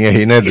 Sin el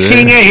jinete.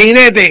 Sin el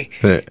jinete.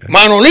 Sí.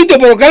 Manolito,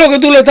 pero ¿qué es lo que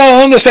tú le estabas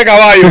dando a ese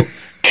caballo?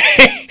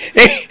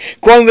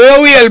 Cuando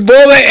yo vi el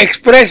Bode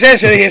Express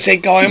ese, dije, ese es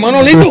el caballo de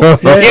Manolito.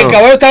 Y el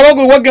caballo está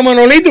loco igual que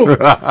Manolito.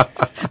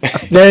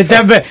 Debe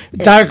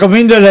estar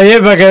comiendo la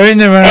hierba que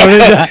vende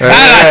Manolito.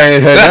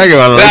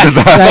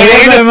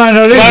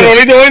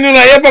 Manolito vende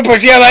una hierba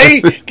especial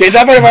ahí que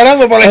está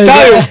preparando para el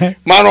estadio.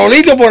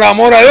 Manolito, por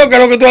amor a Dios, ¿qué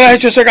es lo que tú le has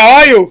hecho a ese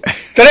caballo?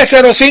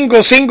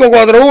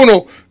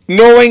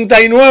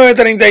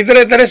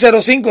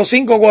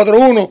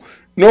 305-541-9933,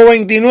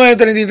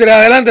 305-541-9933.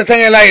 Adelante, está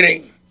en el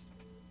aire.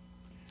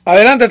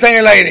 Adelante, está en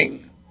el aire.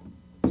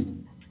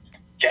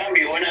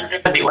 Chamby, buenas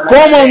tardes.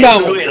 ¿Cómo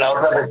andamos? La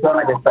otra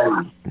persona que está ahí.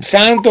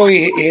 Santo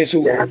y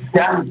Jesús.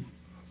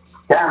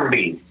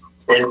 Chamby,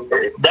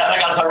 da la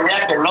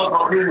casualidad que el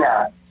otro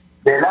día,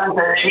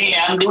 delante de mí,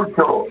 han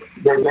dicho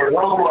de que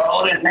dos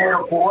jugadores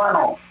negros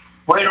cubanos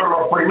fueron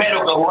los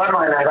primeros que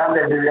jugaron en la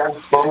Grandes Ligas.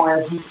 ¿Cómo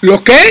es?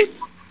 ¿Los qué?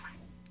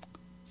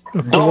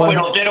 Dos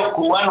peloteros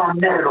cubanos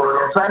negros de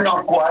los años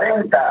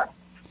 40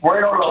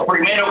 fueron los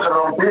primeros que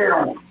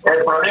rompieron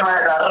el problema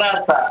de la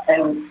raza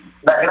en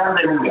las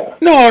Grandes Ligas.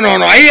 No.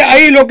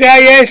 Ahí lo que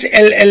hay es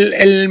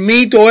el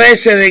mito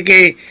ese de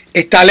que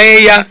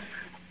Estaleya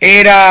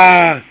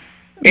era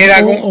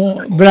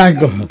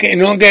blanco. Que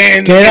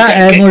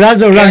era el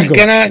mulato blanco.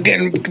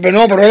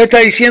 Pero él está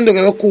diciendo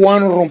que dos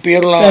cubanos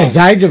rompieron la...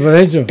 Exacto, por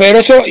eso. Pero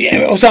eso,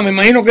 o sea, me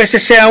imagino que ese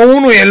sea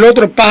uno y el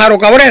otro es Pájaro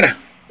Cabrera.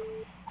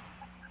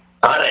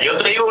 Ahora, yo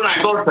te digo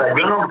una cosa,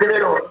 yo no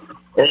creo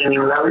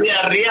en la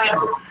vida real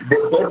de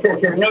que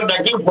este señor de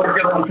aquí fue el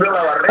que rompió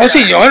la barrera. Oh,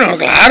 sí, no,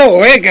 claro,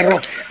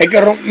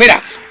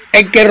 mira,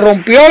 el que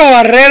rompió la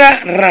barrera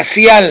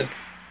racial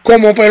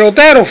como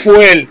pelotero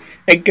fue él.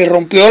 El que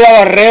rompió la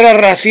barrera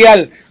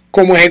racial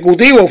como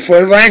ejecutivo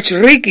fue Branch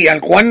Rickey,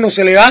 al cual no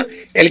se le da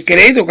el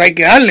crédito que hay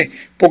que darle,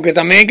 porque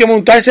también hay que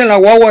montarse en la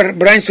guagua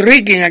Branch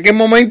Rickey, en aquel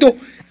momento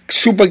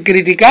súper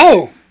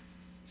criticado.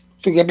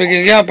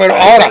 Pero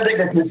ahora...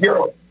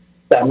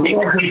 También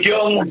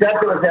existió un muchacho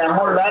que se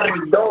llamó Larry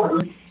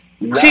Doby.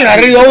 Sí,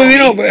 Larry Doby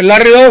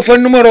fue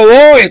el número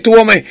 2,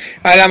 estuvo a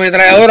la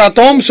ametralladora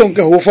Thompson,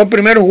 que fue el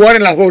primero a jugar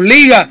en las dos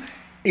ligas,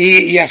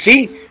 y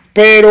así.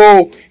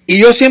 Pero, y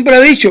yo siempre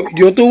he dicho,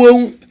 yo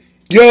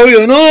he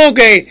oído, no,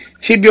 que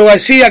Silvio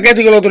García, que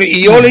esto y que lo otro,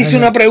 y yo le hice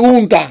una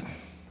pregunta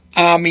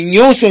a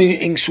Miñoso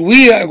en su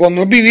vida,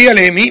 cuando él vivía,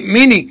 le dije,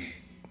 Mini,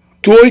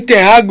 ¿tú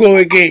oíste algo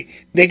de que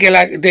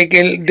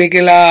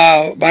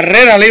la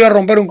barrera le iba a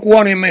romper un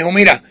cubano? Y me dijo,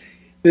 mira,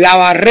 la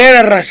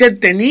barrera racial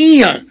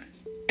tenía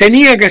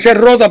que ser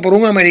rota por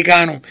un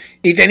americano,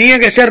 y tenía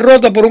que ser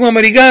rota por un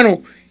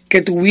americano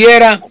que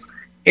tuviera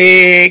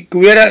que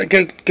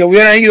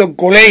hubiera ido al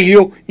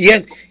colegio, y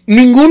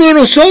ninguno de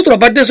nosotros,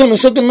 aparte de eso,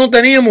 nosotros no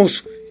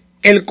teníamos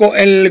el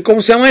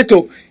 ¿cómo se llama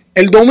esto?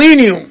 El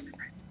dominio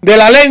de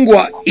la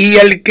lengua, y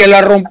el que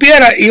la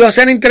rompiera iba a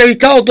ser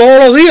entrevistado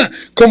todos los días,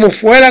 como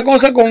fue la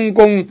cosa con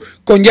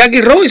Jackie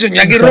Robinson.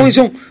 Jackie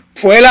Robinson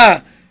fue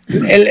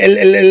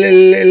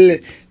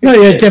y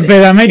el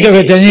temperamento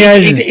que tenía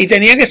él. Y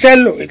tenía que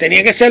serlo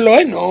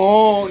él.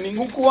 No,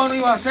 ningún cubano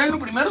iba a hacerlo,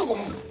 primero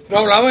como no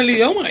hablaba el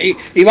idioma. Y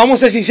vamos a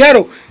ser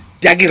sinceros,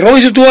 Jackie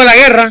Robinson estuvo en la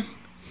guerra,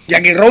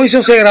 Jackie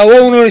Robinson se graduó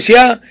de una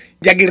universidad,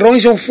 Jackie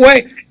Robinson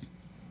fue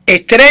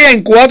estrella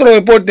en 4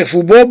 deportes: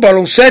 fútbol,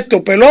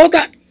 baloncesto,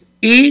 pelota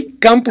y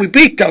campo y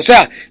pista. O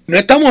sea, no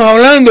estamos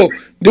hablando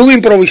de un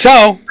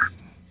improvisado.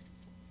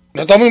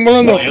 No estamos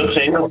hablando.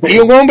 Y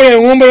un hombre de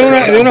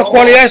unas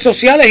cualidades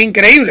sociales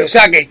increíbles. O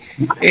sea que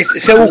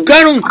se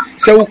buscaron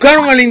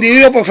al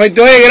individuo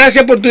perfecto. Oye,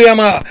 gracias por tu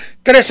llamada.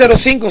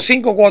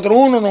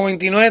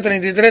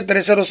 305-541-9933,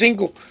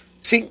 305.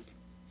 Sí.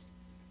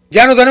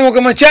 Ya no tenemos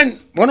que marchar.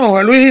 Bueno,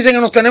 José Luis dice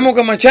que nos tenemos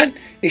que marchar.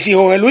 Y si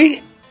José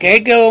Luis, que es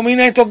el que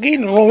domina esto aquí,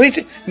 nos lo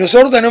dice,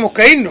 nosotros tenemos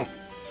que irnos.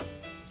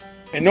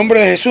 En nombre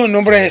de Jesús, en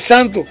nombre de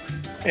Santo,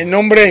 en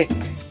nombre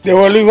de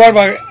José Luis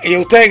Barba y a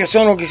ustedes que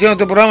son los que hicieron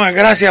este programa,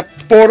 gracias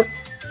por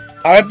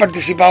haber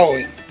participado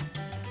hoy.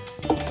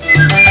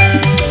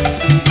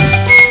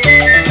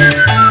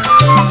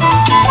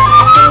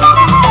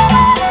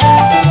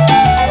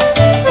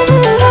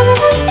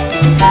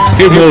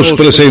 Hemos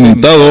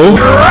presentado...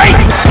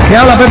 Te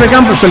habla Pepe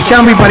Campos el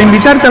Chamby para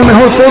invitarte al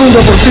mejor fórum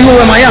deportivo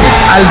de Miami,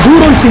 al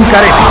Duro y Sin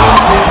Careta.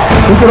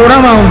 Un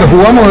programa donde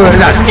jugamos de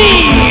verdad.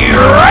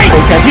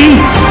 Porque aquí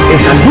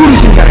es al Duro y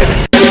Sin Careta.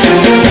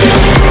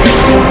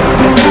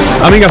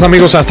 Amigas,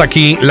 amigos, hasta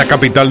aquí la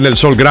capital del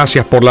sol.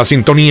 Gracias por la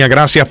sintonía,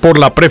 gracias por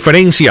la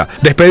preferencia.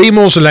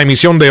 Despedimos la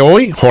emisión de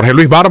hoy. Jorge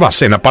Luis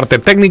Barbas en la parte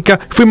técnica.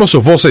 Fuimos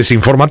sus voces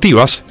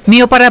informativas.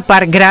 Mío para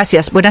par,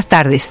 gracias. Buenas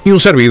tardes. Y un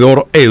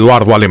servidor,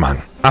 Eduardo Alemán.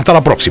 Hasta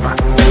la próxima.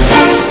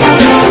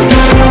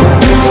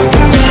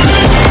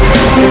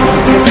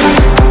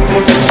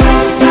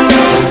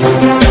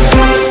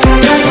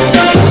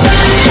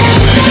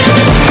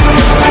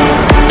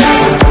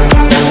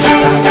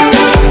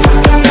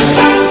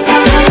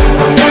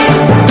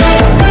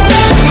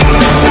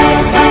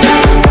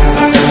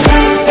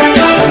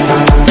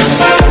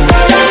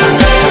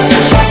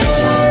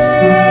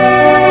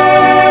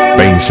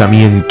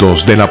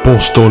 Pensamientos del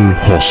apóstol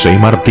José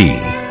Martí.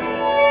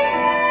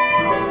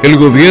 El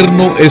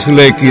gobierno es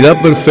la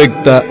equidad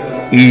perfecta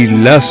y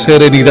la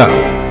serenidad.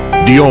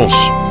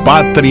 Dios,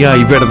 patria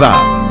y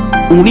verdad,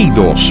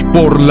 unidos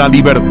por la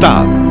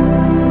libertad.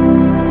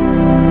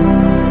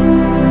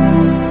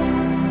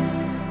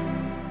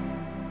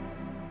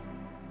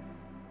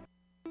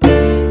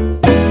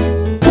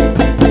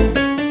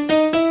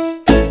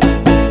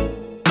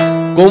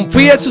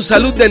 Confíe su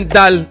salud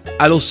dental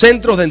a los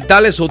centros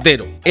dentales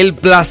Otero. El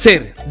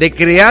placer de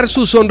crear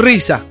su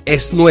sonrisa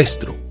es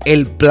nuestro.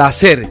 El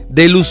placer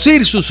de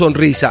lucir su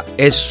sonrisa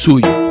es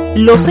suyo.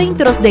 Los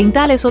centros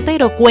dentales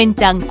Otero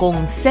cuentan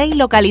con 6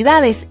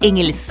 localidades en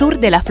el sur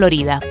de la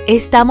Florida.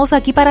 Estamos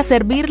aquí para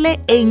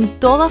servirle en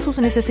todas sus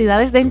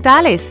necesidades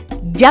dentales.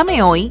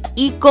 Llame hoy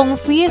y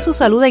confíe su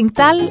salud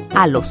dental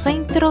a los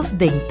centros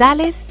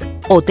dentales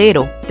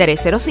Otero.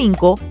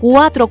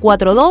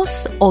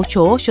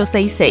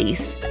 305-442-8866.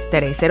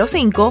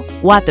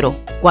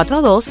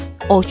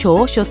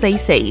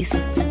 305-442-8866.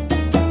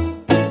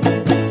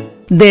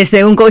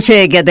 Desde un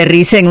coche que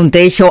aterriza en un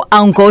techo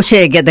a un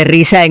coche que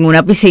aterriza en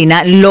una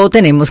piscina, lo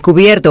tenemos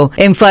cubierto.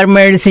 En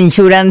Farmers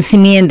Insurance,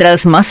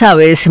 mientras más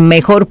sabes,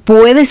 mejor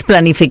puedes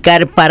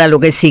planificar para lo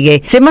que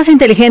sigue. Sé más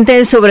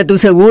inteligente sobre tu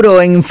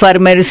seguro en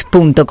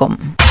farmers.com.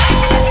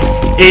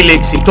 El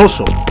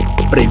exitoso.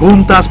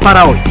 Preguntas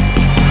para hoy.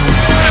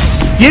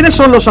 ¿Quiénes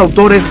son los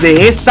autores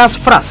de estas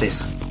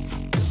frases?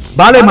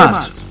 Vale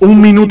más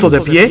un minuto de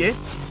pie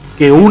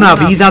que una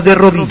vida de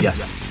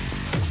rodillas.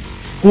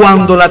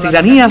 Cuando la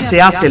tiranía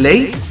se hace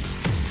ley,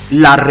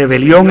 la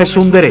rebelión es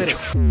un derecho.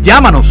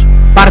 Llámanos,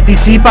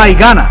 participa y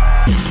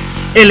gana.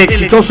 El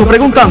exitoso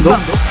preguntando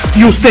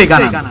y usted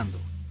gana.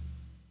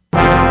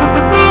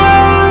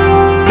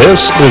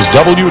 This is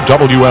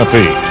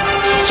WWFE,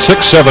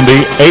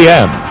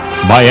 670 AM,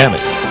 Miami.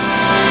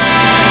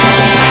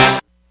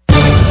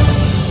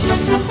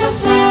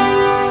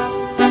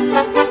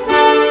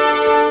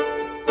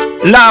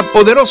 La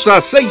poderosa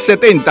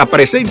 670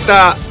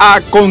 presenta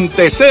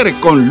Acontecer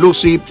con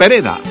Lucy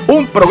Pereda,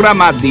 un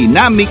programa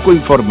dinámico,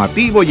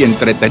 informativo y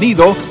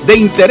entretenido de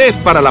interés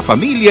para la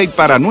familia y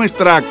para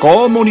nuestra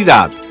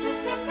comunidad.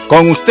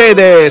 Con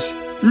ustedes,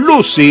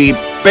 Lucy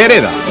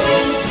Pereda.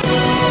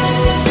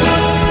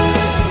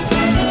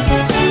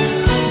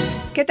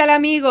 ¿Qué tal,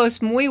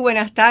 amigos? Muy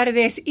buenas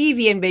tardes y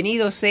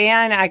bienvenidos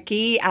sean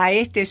aquí a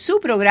su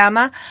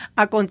programa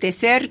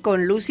Acontecer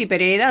con Lucy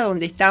Pereda,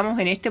 donde estamos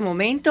en este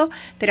momento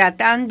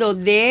tratando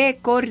de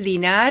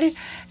coordinar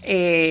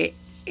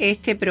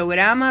este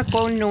programa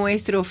con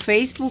nuestro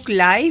Facebook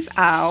Live.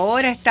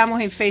 Ahora estamos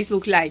en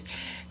Facebook Live,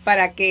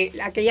 para que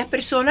aquellas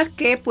personas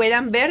que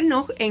puedan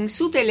vernos en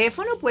su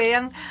teléfono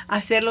puedan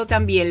hacerlo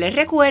también. Les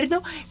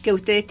recuerdo que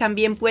ustedes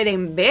también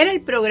pueden ver el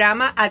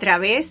programa a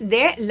través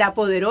de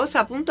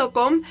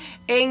lapoderosa.com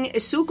en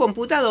su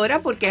computadora,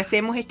 porque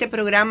hacemos este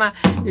programa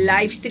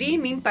live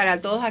streaming para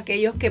todos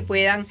aquellos que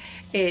puedan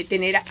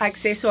tener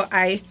acceso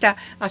a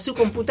su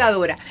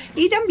computadora.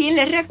 Y también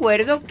les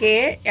recuerdo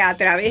que a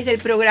través del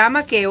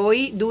programa, que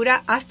hoy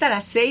dura hasta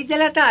las 6 de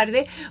la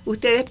tarde,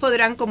 ustedes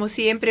podrán, como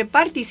siempre,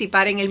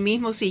 participar en el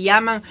mismo si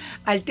llaman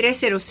al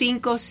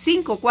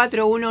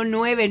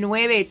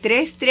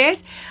 305-541-9933,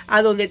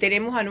 a donde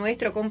tenemos a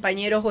nuestro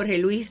compañero Jorge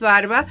Luis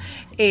Barba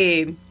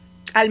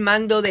al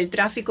mando del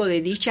tráfico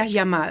de dichas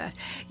llamadas.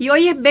 Y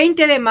hoy es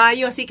 20 de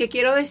mayo, así que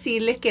quiero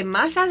decirles que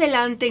más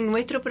adelante en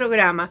nuestro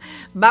programa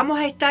vamos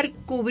a estar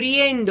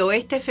cubriendo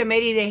este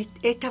efeméride,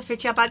 esta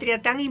fecha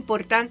patria tan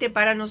importante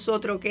para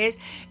nosotros, que es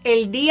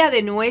el día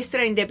de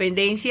nuestra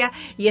independencia,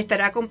 y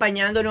estará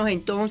acompañándonos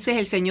entonces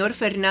el señor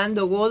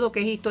Fernando Godo,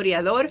 que es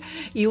historiador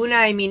y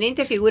una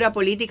eminente figura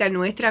política en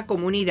nuestra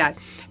comunidad.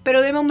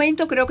 Pero de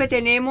momento creo que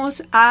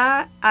tenemos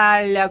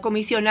al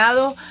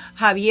comisionado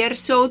Javier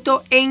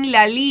Soto en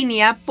la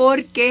línea,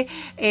 porque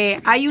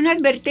hay una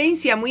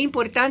advertencia muy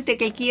importante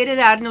que él quiere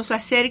darnos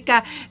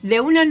acerca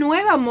de una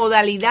nueva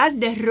modalidad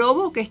de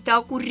robo que está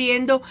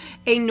ocurriendo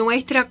en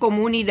nuestra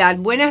comunidad.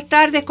 Buenas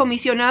tardes,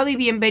 comisionado, y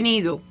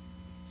bienvenido.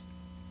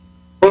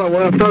 Hola,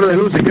 buenas tardes,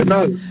 Lucy, ¿qué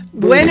tal?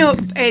 Bueno,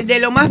 de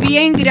lo más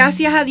bien,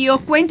 gracias a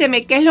Dios.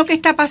 Cuénteme, ¿qué es lo que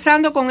está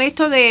pasando con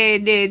esto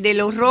de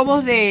los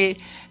robos de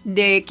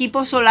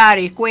equipos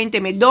solares?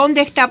 Cuénteme,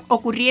 ¿dónde está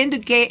ocurriendo y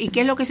qué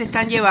es lo que se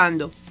están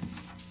llevando?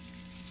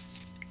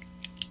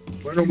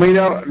 Bueno,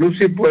 mira,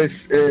 Lucy, pues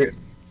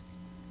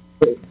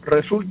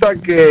resulta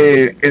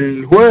que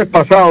el jueves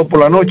pasado por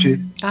la noche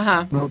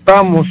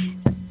notamos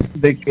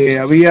de que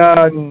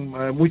había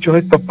muchos de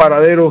estos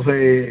paraderos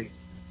de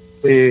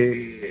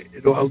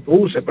los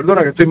autobuses,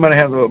 perdona que estoy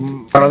manejando,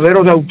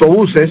 paraderos de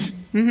autobuses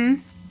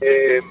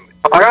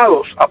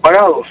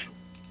apagados,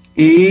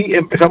 y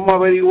empezamos a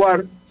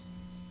averiguar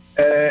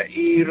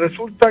y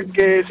resulta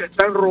que se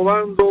están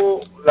robando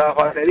las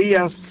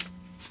baterías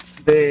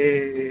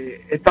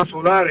de estas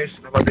solares,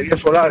 las baterías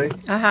solares,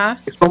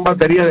 que son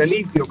baterías de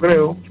litio,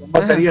 creo, son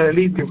baterías de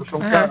litio que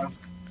son caras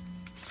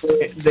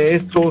de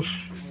estos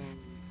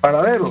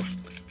paraderos.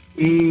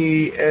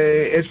 Y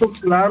eso,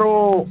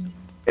 claro,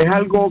 es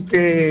algo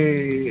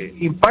que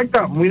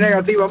impacta muy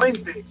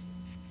negativamente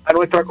a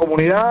nuestra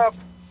comunidad,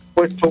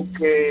 puesto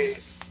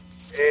que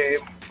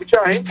mucha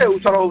gente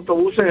usa los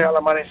autobuses al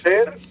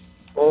amanecer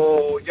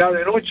o ya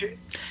de noche.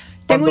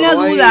 Tengo una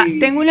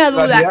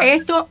duda.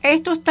 ¿Esto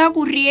está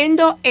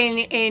ocurriendo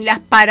en las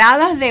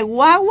paradas de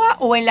guagua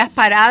o en las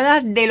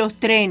paradas de los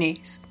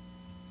trenes?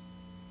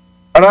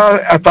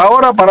 Hasta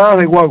ahora paradas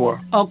de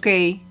guagua. Ok.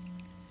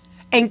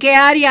 ¿En qué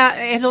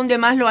área es donde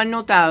más lo han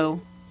notado?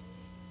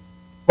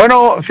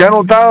 Bueno, se ha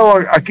notado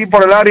aquí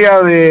por el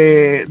área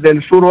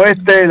del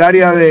suroeste, el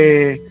área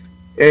de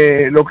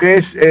lo que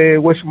es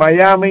West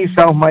Miami,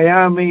 South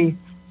Miami,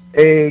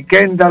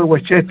 Kendall,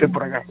 Westchester,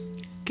 por acá.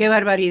 Qué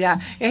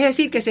barbaridad. Es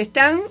decir, que se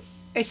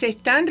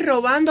están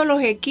robando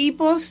los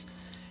equipos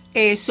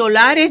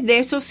solares de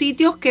esos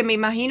sitios que me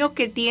imagino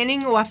que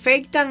tienen o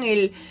afectan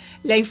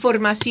la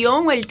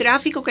información o el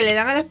tráfico que le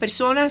dan a las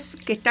personas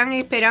que están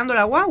esperando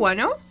la guagua,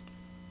 ¿no?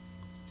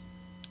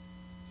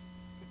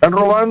 Están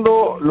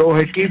robando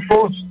los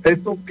equipos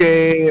estos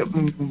que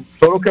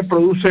son los que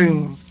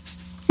producen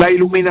la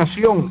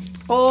iluminación,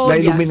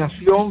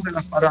 iluminación de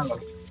las paradas.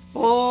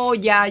 Oh,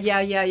 ya,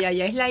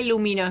 es la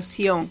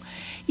iluminación.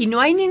 ¿Y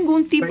no hay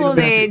ningún tipo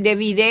de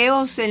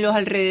videos en los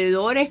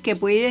alrededores que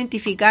pueda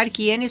identificar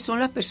quiénes son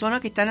las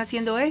personas que están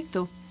haciendo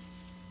esto?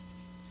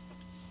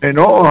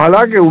 No,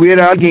 ojalá que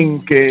hubiera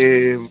alguien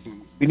que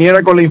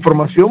viniera con la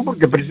información,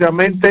 porque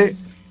precisamente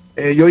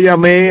yo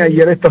llamé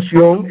ayer a la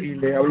estación y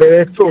le hablé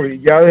de esto, y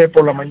ya desde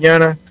por la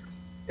mañana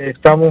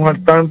estamos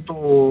al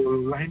tanto,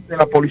 la gente de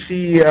la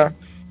policía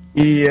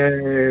y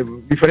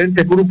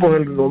diferentes grupos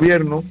del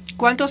gobierno.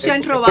 ¿Cuántos se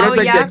han robado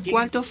ya?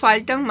 ¿Cuántos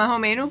faltan más o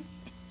menos?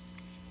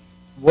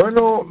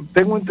 Bueno,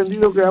 tengo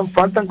entendido que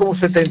faltan como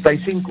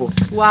 75.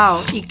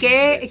 Wow, ¿y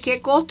qué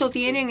costo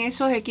tienen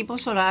esos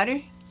equipos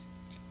solares?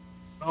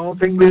 No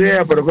tengo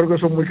idea, pero creo que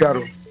son muy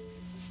caros.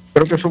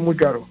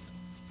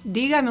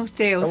 Dígame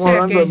usted, o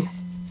sea que...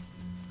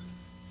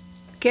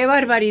 Qué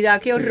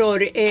barbaridad, qué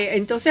horror.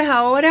 Entonces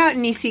ahora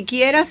ni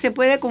siquiera se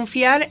puede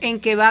confiar en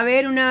que va a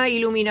haber una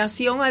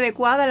iluminación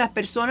adecuada a las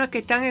personas que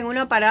están en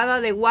una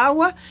parada de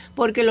guagua,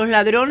 porque los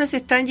ladrones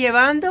están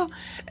llevando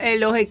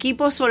los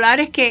equipos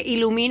solares que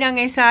iluminan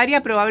esa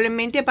área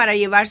probablemente para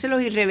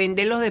llevárselos y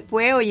revenderlos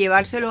después o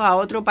llevárselos a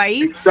otro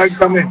país.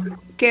 Exactamente.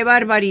 Qué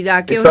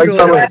barbaridad, qué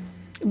horror.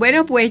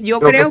 Bueno, pues yo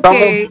creo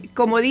que,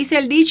 como dice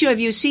el dicho, if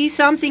you see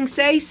something,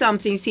 say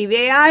something. Si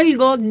ve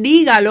algo,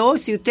 dígalo.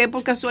 Si usted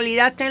por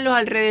casualidad está en los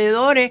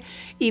alrededores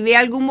y ve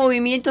algún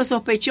movimiento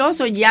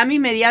sospechoso, llame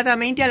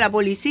inmediatamente a la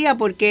policía,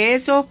 porque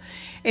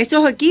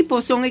esos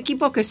equipos son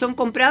equipos que son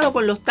comprados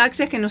con los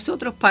taxes que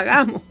nosotros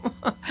pagamos.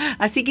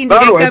 Así que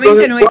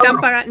indirectamente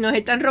nos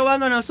están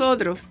robando a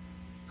nosotros.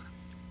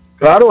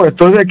 Claro,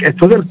 esto es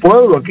del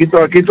pueblo. Aquí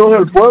todo es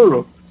del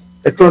pueblo.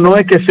 Esto no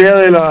es que sea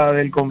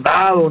del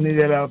condado ni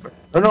de la...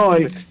 No,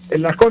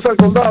 las cosas del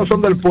condado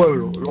son del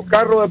pueblo, los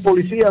carros de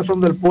policía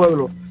son del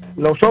pueblo,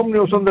 los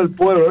ómnibus son del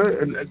pueblo,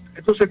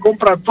 esto se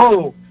compra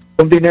todo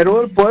con dinero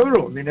del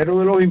pueblo, dinero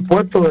de los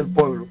impuestos del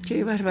pueblo.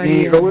 Qué barbaridad.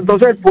 Y luego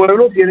entonces el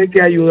pueblo tiene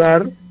que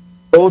ayudar,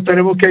 todos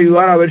tenemos que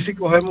ayudar a ver si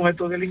cogemos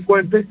estos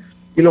delincuentes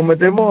y los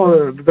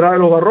metemos detrás de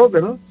los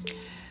barrotes, ¿no?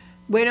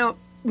 Bueno,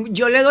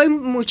 yo le doy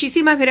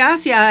muchísimas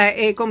gracias,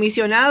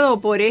 comisionado,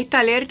 por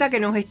esta alerta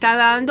que nos está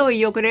dando, y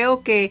yo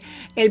creo que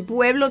el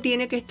pueblo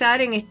tiene que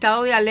estar en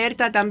estado de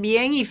alerta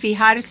también y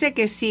fijarse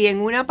que si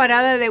en una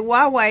parada de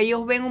guagua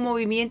ellos ven un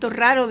movimiento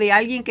raro de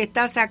alguien que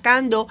está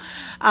sacando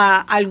a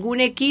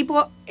algún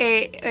equipo,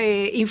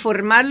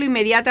 informarlo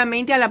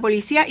inmediatamente a la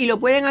policía, y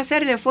lo pueden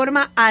hacer de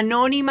forma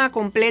anónima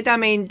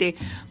completamente.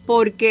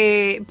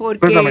 Porque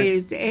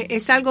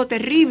es algo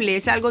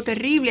terrible,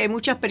 hay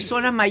muchas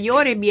personas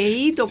mayores,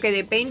 viejitos, que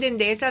dependen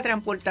de esa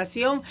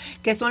transportación,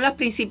 que son las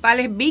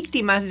principales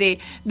víctimas de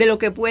lo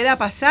que pueda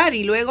pasar,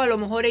 y luego a lo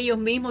mejor ellos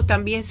mismos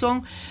también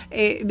son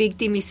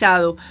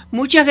victimizados.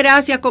 Muchas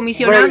gracias,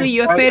 comisionado, bueno, y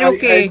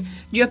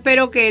yo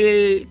espero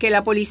que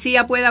la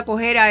policía pueda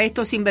coger a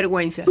estos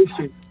sinvergüenzas.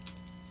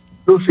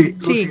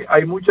 Lucy,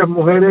 hay muchas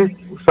mujeres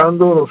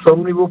usando los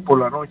ómnibus por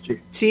la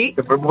noche. Sí.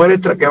 Mujeres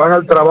que van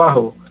al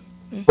trabajo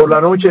por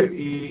la noche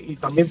y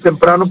también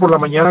temprano por la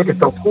mañana, que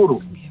está oscuro.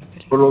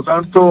 Por lo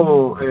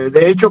tanto,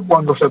 de hecho,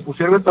 cuando se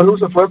pusieron estas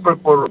luces fue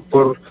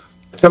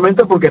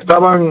precisamente porque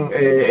estaban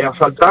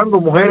asaltando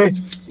mujeres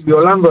y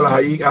violándolas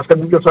ahí hace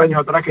muchos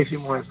años atrás que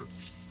hicimos eso.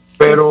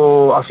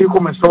 Pero así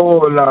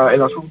comenzó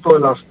el asunto de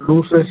las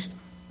luces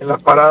en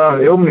las paradas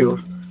de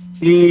ómnibus.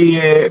 Y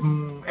es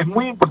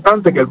muy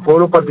importante que el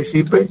pueblo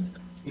participe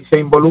y se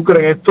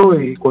involucre en esto,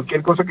 y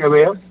cualquier cosa que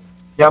vea,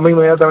 llame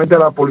inmediatamente a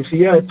la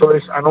policía. Esto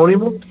es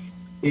anónimo.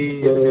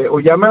 O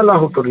llame a las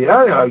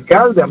autoridades, al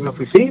alcalde, a mi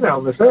oficina,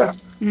 donde sea,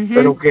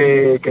 pero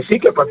que sí,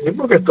 que participen,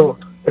 porque esto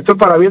es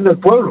para bien del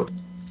pueblo.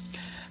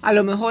 A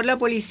lo mejor la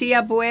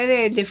policía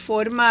puede, de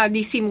forma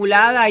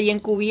disimulada y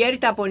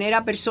encubierta, poner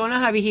a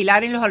personas a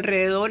vigilar en los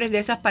alrededores de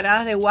esas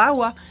paradas de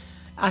guagua,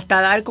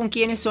 hasta dar con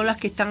quiénes son las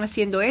que están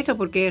haciendo esto,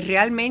 porque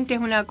realmente es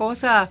una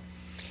cosa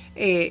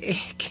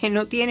que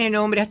no tiene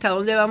nombre. ¿Hasta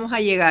dónde vamos a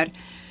llegar?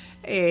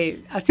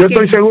 Yo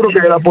estoy seguro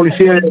que la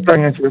policía está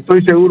en eso.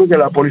 Estoy seguro que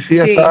la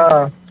policía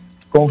está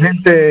con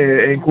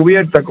gente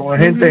encubierta, con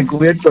agentes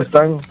encubiertos,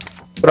 están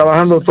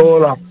trabajando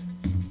todas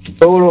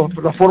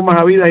las formas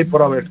habidas y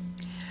por haber.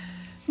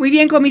 Muy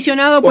bien,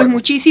 comisionado, pues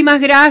muchísimas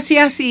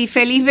gracias y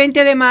feliz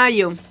 20 de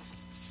mayo.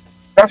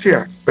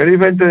 Gracias, feliz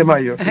 20 de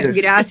mayo.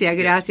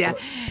 Gracias.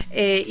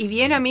 Y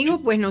bien, amigos,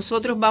 pues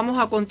nosotros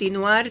vamos a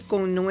continuar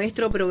con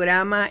nuestro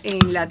programa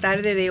en la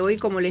tarde de hoy.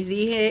 Como les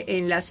dije,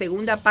 en la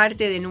segunda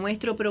parte de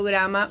nuestro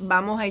programa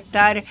vamos a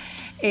estar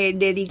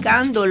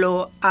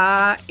dedicándolo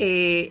a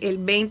el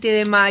 20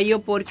 de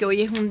mayo, porque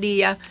hoy es un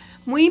día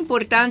muy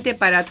importante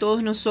para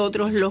todos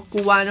nosotros los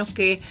cubanos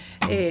que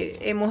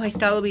hemos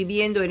estado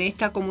viviendo en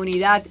esta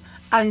comunidad,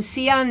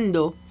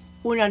 ansiando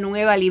una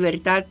nueva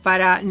libertad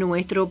para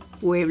nuestro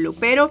pueblo.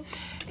 Pero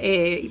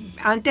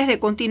antes de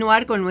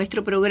continuar con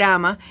nuestro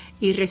programa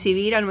y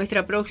recibir a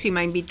nuestra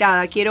próxima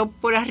invitada, quiero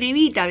por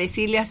arribita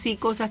decirle así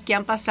cosas que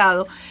han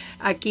pasado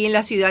aquí en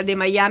la ciudad de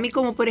Miami,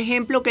 como por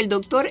ejemplo que el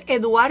doctor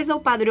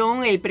Eduardo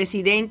Padrón, el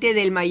presidente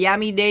del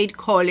Miami-Dade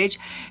College,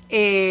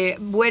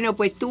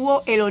 pues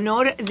tuvo el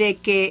honor de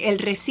que el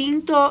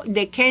recinto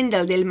de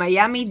Kendall del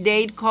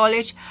Miami-Dade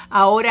College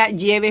ahora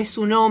lleve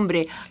su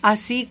nombre,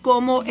 así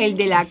como el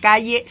de la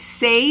calle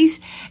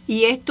 6,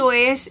 y esto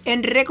es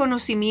en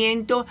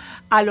reconocimiento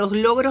a los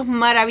logros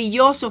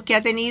maravillosos que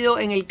ha tenido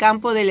en el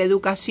campo de la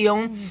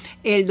educación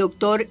el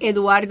doctor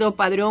Eduardo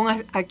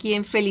Padrón, a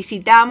quien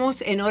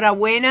felicitamos,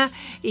 enhorabuena,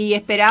 y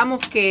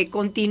esperamos que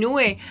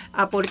continúe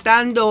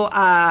aportando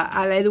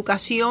a la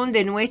educación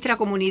de nuestra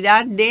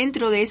comunidad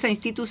dentro de esa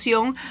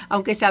institución,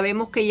 aunque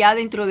sabemos que ya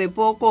dentro de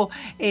poco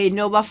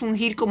no va a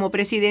fungir como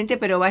presidente,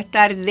 pero va a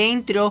estar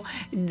dentro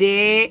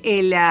de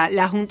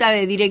la junta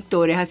de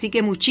directores. Así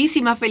que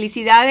muchísimas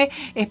felicidades,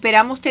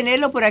 esperamos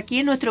tenerlo por aquí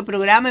en nuestro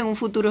programa en un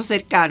futuro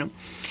cercano.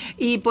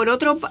 Y por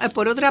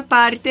otra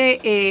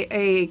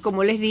parte,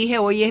 como les dije,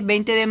 hoy es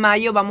 20 de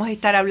mayo, vamos a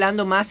estar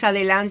hablando más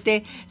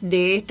adelante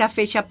de esta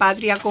fecha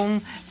patria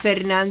con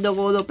Fernando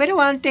Godo,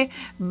 pero antes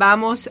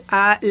vamos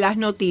a las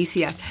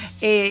noticias.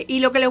 Y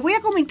lo que les voy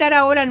a comentar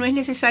ahora no es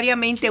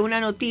necesariamente una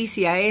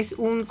noticia, es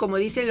como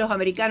dicen los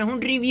americanos,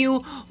 un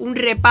review, un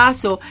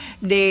repaso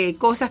de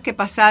cosas que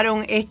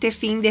pasaron este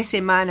fin de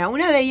semana.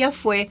 Una de ellas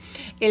fue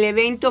el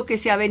evento que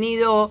se ha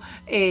venido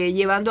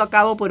llevando a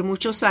cabo por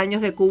muchos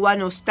años de Cuba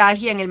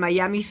Nostalgia en el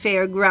Miami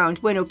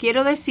Fairgrounds. Bueno,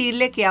 quiero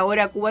decirle que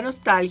ahora Cuba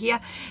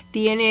Nostalgia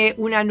tiene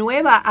una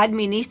nueva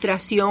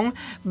administración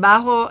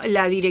bajo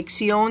la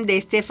dirección de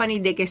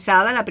Stephanie de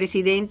Quesada, la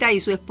presidenta, y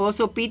su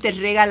esposo Peter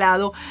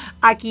Regalado,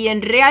 a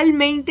quien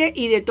realmente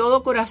y de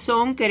todo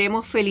corazón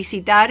queremos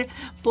felicitar,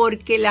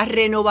 porque la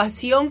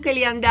renovación que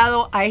le han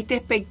dado a este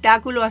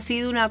espectáculo ha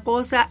sido una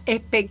cosa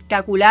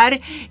espectacular,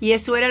 y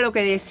eso era lo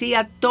que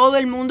decía todo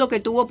el mundo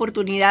que tuvo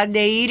oportunidad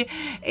de ir.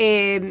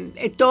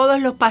 Todos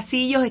los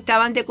pasillos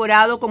estaban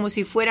decorados como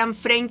si fueran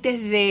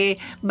frentes de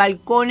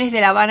balcones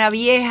de La Habana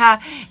Vieja,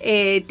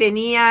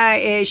 tenía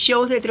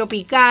shows de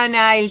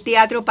Tropicana, el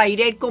Teatro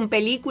Pairet con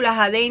películas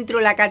adentro,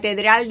 la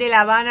Catedral de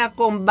La Habana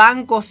con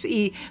bancos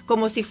y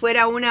como si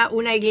fuera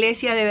una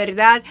iglesia de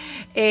verdad.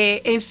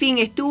 En fin,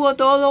 estuvo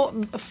todo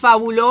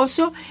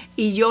fabuloso,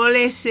 y yo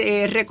les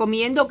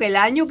recomiendo que el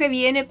año que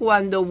viene,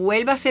 cuando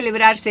vuelva a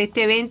celebrarse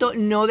este evento,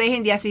 no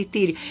dejen de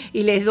asistir,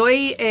 y les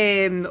doy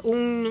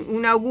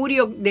un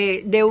augurio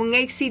de un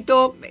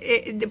éxito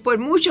por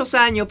muchos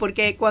años,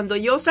 porque cuando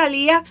yo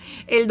salía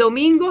el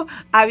domingo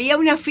había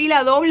una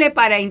fila doble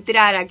para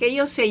entrar,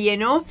 aquello se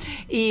llenó,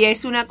 y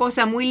es una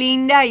cosa muy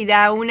linda y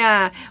da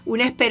una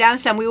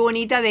esperanza muy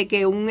bonita de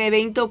que un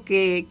evento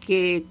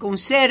que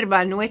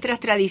conserva nuestras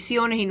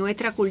tradiciones y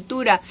nuestra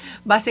cultura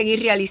va a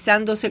seguir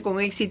realizándose con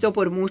éxito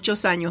por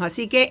muchos años.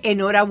 Así que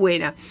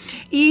enhorabuena.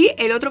 Y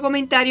el otro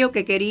comentario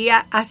que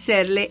quería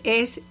hacerle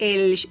es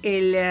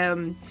el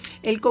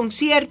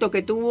concierto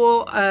que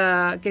tuvo,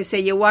 que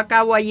se llevó a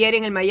cabo ayer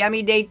en el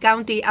Miami-Dade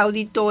County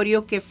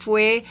Auditorio, que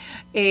fue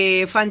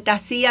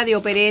Fantasía de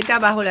Opereta,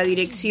 bajo la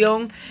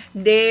dirección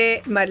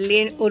de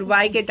Marlene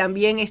Urbay, que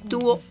también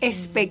estuvo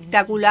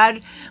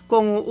espectacular,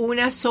 con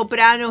unas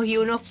sopranos y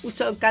unos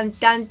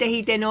cantantes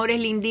y tenores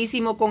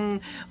lindísimos,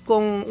 con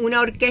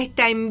una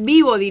orquesta en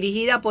vivo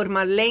dirigida por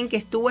Marlene, que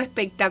estuvo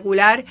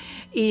espectacular,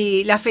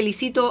 y la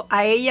felicito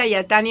a ella y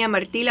a Tania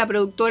Martí, la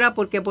productora,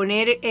 porque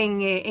poner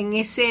en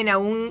escena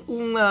un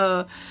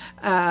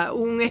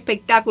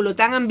espectáculo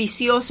tan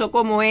ambicioso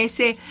como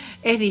ese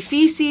es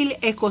difícil,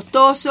 es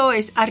costoso,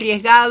 es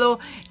arriesgado,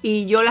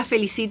 y yo la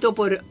felicito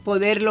por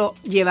poderlo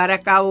llevar a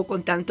cabo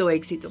con tanto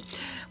éxito.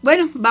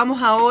 Bueno,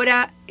 vamos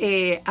ahora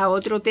a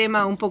otro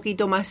tema un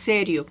poquito más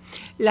serio.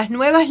 Las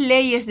nuevas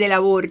leyes del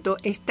aborto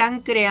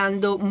están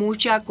creando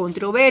mucha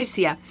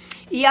controversia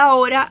y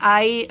ahora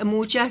hay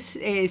muchas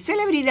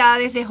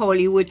celebridades de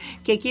Hollywood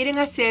que quieren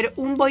hacer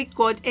un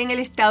boicot en el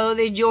estado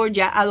de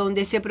Georgia, a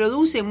donde se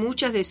producen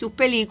muchas de sus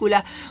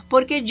películas,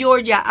 porque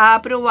Georgia ha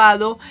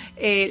aprobado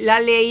la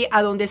ley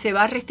a donde se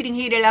va a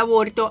restringir el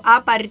aborto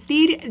a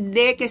partir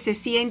de que se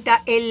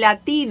sienta el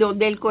latido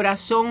del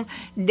corazón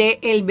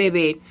del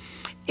bebé.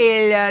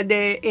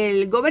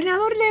 El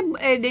gobernador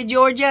de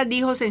Georgia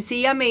dijo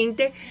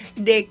sencillamente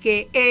de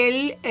que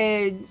él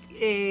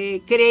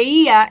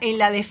creía en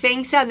la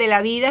defensa de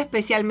la vida,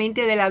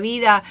 especialmente de la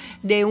vida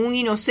de un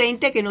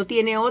inocente que no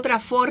tiene otra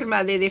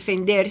forma de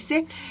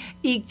defenderse,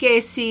 y que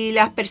si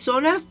las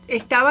personas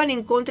estaban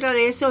en contra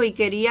de eso y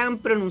querían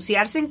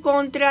pronunciarse en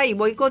contra y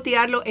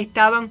boicotearlo,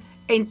 estaban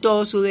en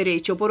todo su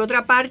derecho. Por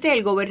otra parte,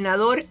 el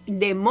gobernador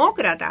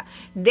demócrata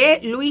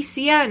de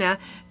Luisiana,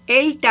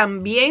 él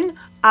también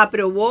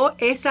aprobó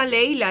esa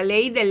ley, la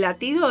ley del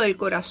latido del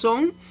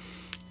corazón,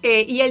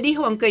 y él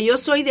dijo, aunque yo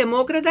soy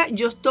demócrata,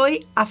 yo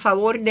estoy a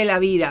favor de la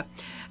vida.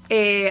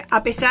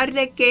 A pesar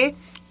de que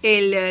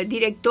el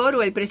director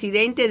o el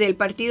presidente del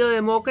Partido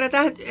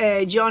Demócrata,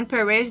 John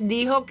Perez,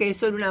 dijo que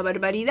eso era una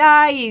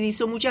barbaridad y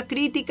hizo muchas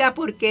críticas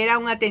porque era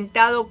un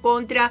atentado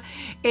contra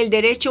el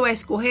derecho a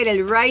escoger,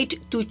 el right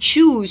to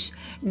choose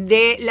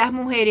de las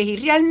mujeres. Y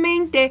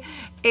realmente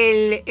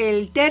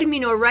el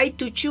término right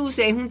to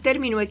choose es un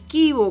término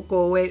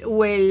equívoco,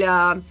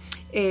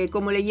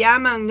 como le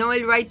llaman, no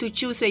el right to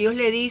choose, ellos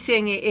le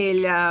dicen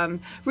el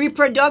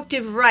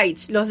reproductive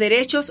rights, los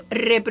derechos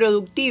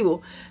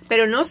reproductivos.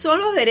 Pero no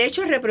son los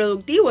derechos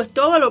reproductivos, es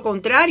todo lo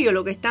contrario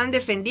lo que están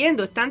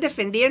defendiendo. Están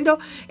defendiendo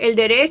el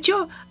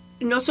derecho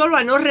no solo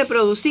a no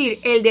reproducir,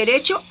 el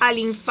derecho al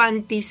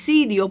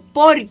infanticidio,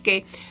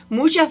 porque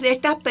muchas de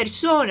estas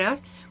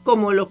personas,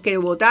 como los que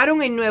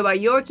votaron en Nueva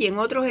York y en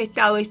otros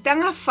estados,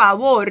 están a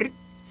favor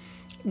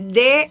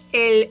de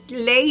el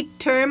late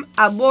term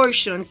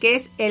abortion, que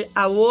es el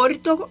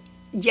aborto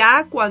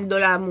ya cuando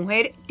la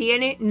mujer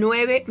tiene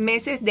 9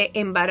 meses de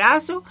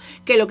embarazo,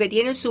 que lo que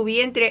tiene en su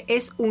vientre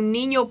es un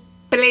niño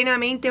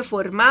plenamente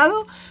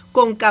formado,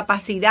 con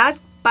capacidad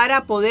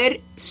para poder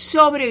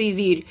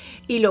sobrevivir.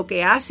 Y lo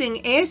que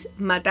hacen es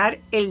matar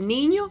el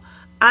niño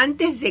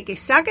antes de que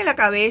saque la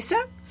cabeza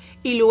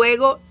y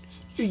luego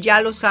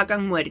ya lo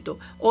sacan muerto.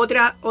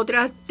 Otra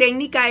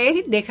técnica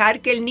es dejar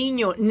que el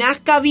niño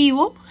nazca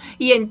vivo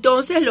y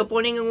entonces lo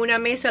ponen en una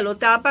mesa, lo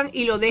tapan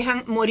y lo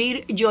dejan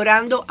morir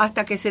llorando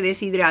hasta que se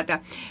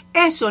deshidrata.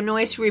 Eso no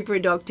es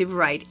reproductive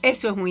right,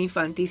 eso es un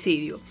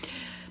infanticidio.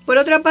 Por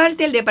otra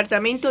parte, el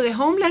Departamento de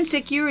Homeland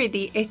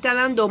Security está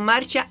dando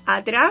marcha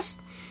atrás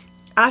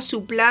a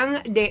su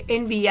plan de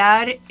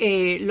enviar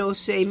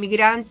los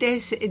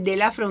inmigrantes de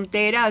la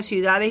frontera a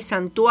ciudades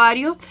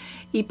santuarios,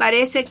 y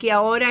parece que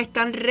ahora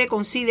están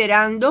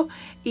reconsiderando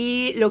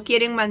y lo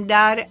quieren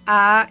mandar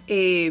a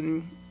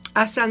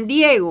San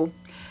Diego.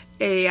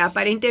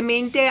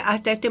 Aparentemente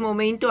hasta este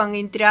momento han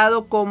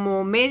entrado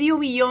como 500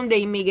 000 de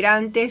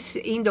inmigrantes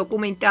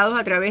indocumentados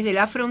a través de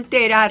la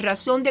frontera, a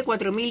razón de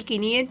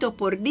 4.500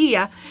 por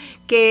día,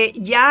 que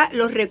ya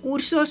los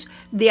recursos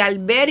de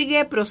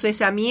albergue,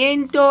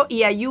 procesamiento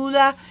y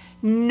ayuda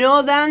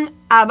no dan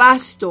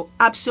abasto,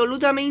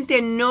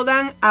 absolutamente no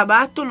dan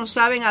abasto, no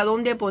saben a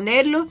dónde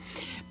ponerlo.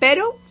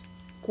 Pero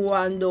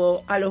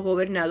cuando a los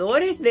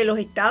gobernadores de los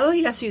estados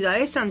y las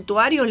ciudades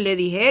santuarios le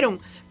dijeron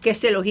que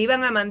se los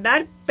iban a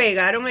mandar,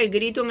 pegaron el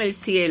grito en el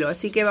cielo.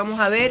 Así que vamos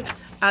a ver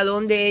a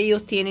dónde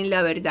ellos tienen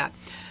la verdad.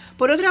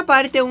 Por otra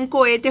parte, un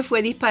cohete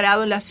fue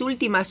disparado en las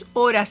últimas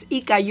horas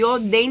y cayó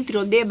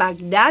dentro de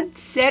Bagdad,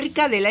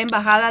 cerca de la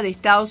embajada de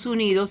Estados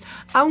Unidos,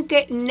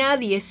 aunque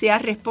nadie se ha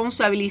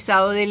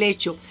responsabilizado del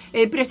hecho.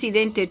 El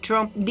presidente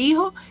Trump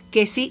dijo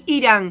que si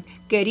Irán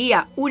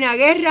quería una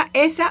guerra,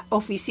 esa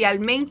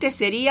oficialmente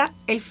sería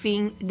el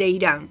fin de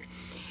Irán.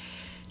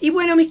 Y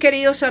bueno, mis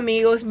queridos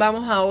amigos,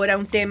 vamos ahora a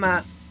un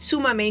tema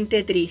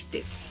sumamente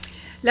triste.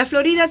 La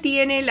Florida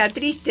tiene la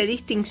triste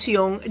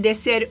distinción de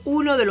ser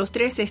uno de los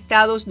 3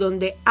 estados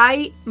donde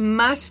hay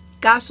más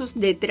casos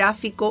de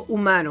tráfico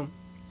humano.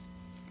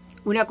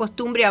 Una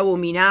costumbre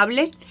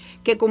abominable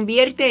que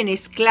convierte en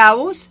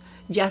esclavos,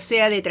 ya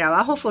sea de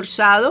trabajo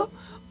forzado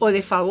o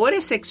de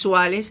favores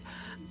sexuales,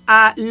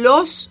 a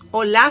los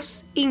o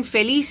las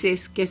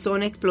infelices que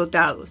son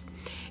explotados.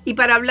 Y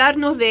para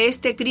hablarnos de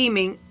este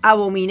crimen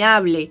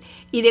abominable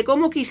y de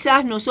cómo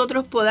quizás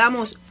nosotros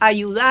podamos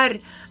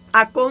ayudar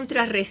a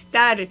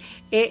contrarrestar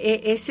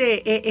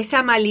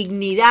esa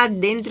malignidad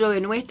dentro de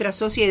nuestra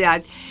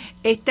sociedad,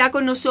 está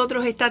con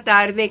nosotros esta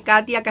tarde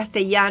Katia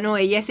Castellano.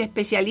 Ella es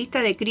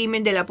especialista de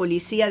crimen de la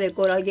policía de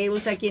Coral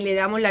Gables, a quien le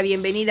damos la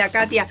bienvenida.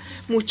 Katia,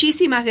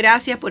 muchísimas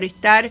gracias por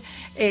estar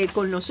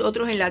con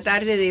nosotros en la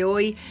tarde de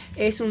hoy.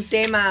 Es un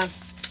tema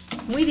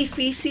Muy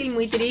difícil,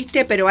 muy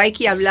triste, pero hay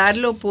que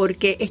hablarlo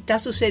porque está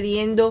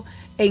sucediendo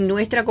en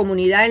nuestra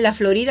comunidad en la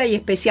Florida y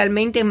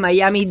especialmente en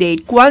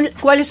Miami-Dade.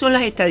 ¿Cuáles son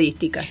las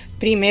estadísticas?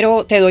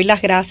 Primero, te doy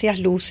las gracias,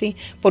 Lucy,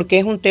 porque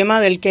es un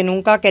tema del que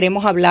nunca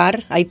queremos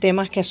hablar. Hay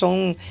temas que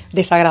son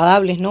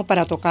desagradables, ¿no?,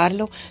 para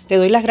tocarlo. Te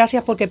doy las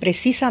gracias porque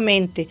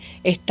precisamente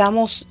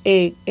estamos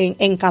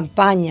en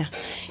campaña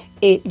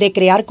de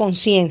crear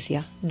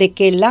conciencia, de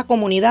que la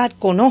comunidad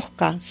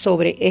conozca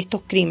sobre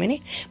estos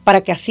crímenes,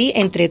 para que así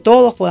entre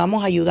todos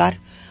podamos ayudar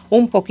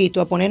un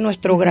poquito a poner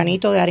nuestro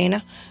granito de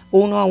arena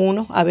uno a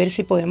uno, a ver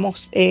si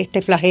podemos,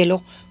 este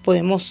flagelo,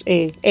 podemos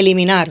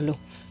eliminarlo,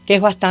 que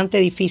es bastante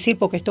difícil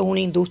porque esto es una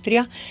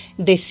industria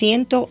de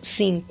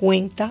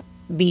 150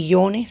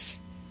 billones.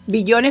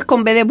 Billones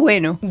con B de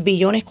bueno.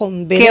 Billones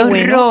con B de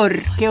bueno.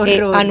 ¡Qué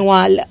horror!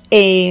 Anual,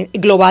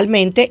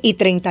 globalmente, y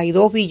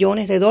 32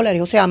 billones de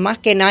dólares. O sea, más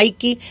que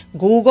Nike,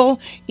 Google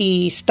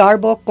y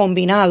Starbucks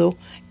combinado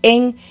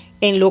en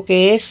lo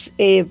que es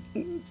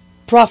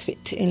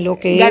profit, en lo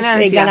que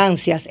es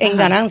ganancias.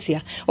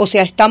 O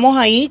sea, estamos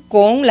ahí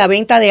con la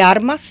venta de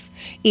armas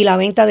y la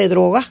venta de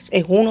drogas,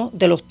 es uno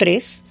de los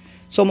tres.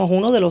 Somos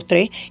uno de los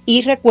tres.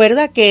 Y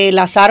recuerda que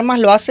las armas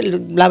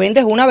la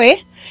vendes una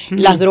vez,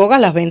 las drogas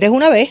las vendes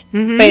una vez,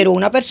 pero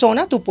una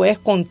persona, tú puedes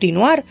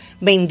continuar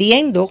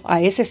vendiendo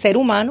a ese ser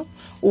humano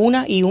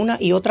una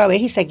y otra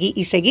vez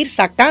y seguir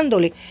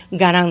sacándole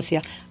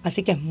ganancias.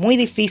 Así que es muy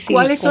difícil.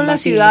 ¿Cuáles son las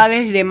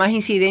ciudades de más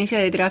incidencia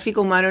de tráfico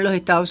humano en los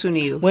Estados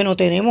Unidos? Bueno,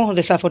 tenemos,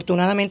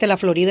 desafortunadamente, la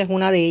Florida es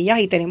una de ellas,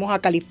 y tenemos a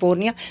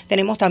California,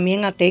 tenemos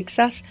también a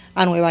Texas,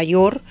 a Nueva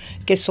York,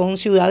 que son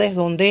ciudades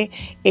donde,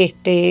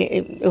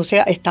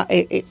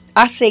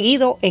 ha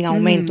seguido en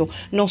aumento.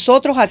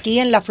 Nosotros aquí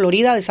en la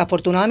Florida,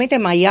 desafortunadamente,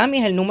 Miami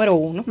es el número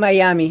 1.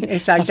 Miami,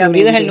 exactamente. La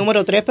Florida es el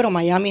número 3, pero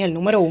Miami es el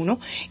número 1.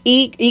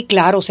 Y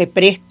claro, se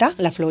presta,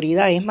 la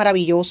Florida es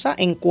maravillosa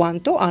en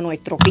cuanto a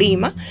nuestro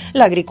clima,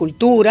 la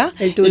agricultura,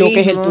 lo que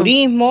es el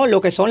turismo,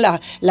 lo que son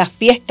las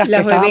fiestas que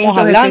estábamos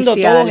hablando,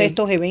 todos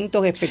estos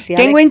eventos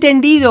especiales. Tengo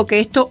entendido que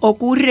esto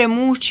ocurre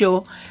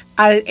mucho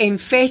en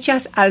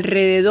fechas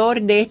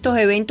alrededor de estos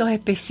eventos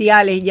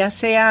especiales, ya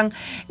sean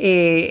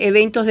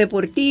eventos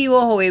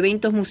deportivos o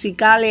eventos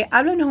musicales.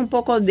 Háblanos un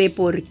poco de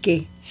por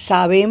qué.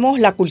 Sabemos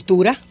la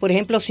cultura, por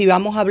ejemplo, si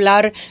vamos a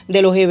hablar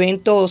de los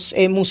eventos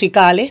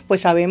musicales,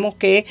 pues sabemos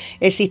que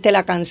existe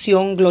la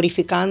canción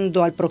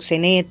glorificando al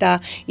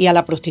proxeneta y a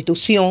la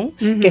prostitución,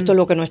 que esto es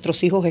lo que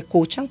nuestros hijos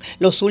escuchan.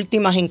 Las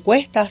últimas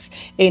encuestas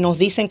nos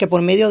dicen que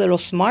por medio de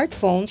los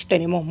smartphones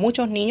tenemos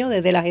muchos niños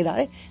desde las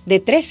edades de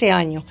 13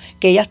 años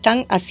que ya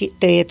están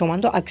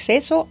tomando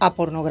acceso a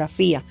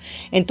pornografía.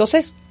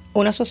 Entonces,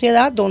 una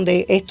sociedad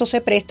donde esto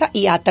se presta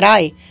y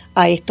atrae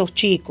a estos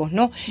chicos,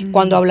 ¿no?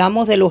 Cuando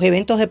hablamos de los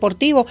eventos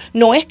deportivos,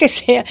 no es que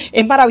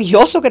es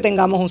maravilloso que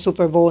tengamos un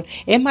Super Bowl,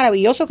 es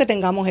maravilloso que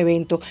tengamos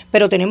eventos,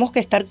 pero tenemos que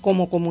estar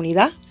como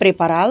comunidad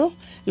preparados,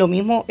 lo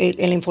mismo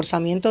el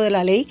enforzamiento de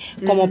la ley,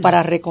 como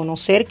para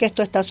reconocer que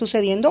esto está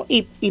sucediendo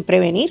y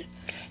prevenir.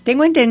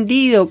 Tengo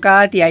entendido,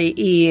 Katia,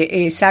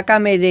 y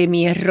sácame de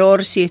mi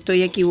error si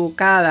estoy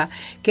equivocada,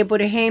 que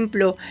por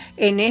ejemplo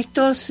en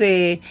estos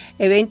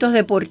eventos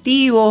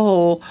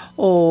deportivos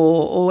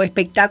o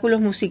espectáculos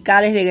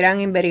musicales de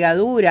gran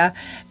envergadura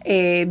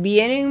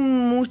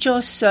vienen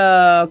muchos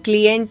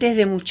clientes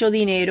de mucho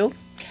dinero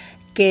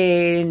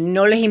que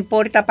no les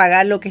importa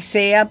pagar lo que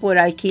sea por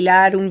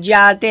alquilar un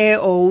yate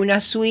o una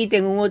suite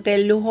en un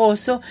hotel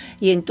lujoso,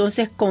 y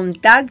entonces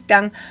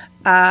contactan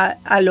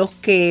a los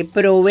que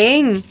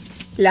proveen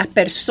las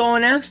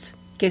personas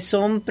que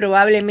son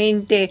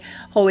probablemente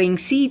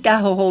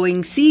jovencitas o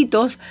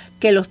jovencitos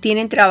que los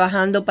tienen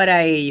trabajando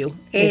para ello.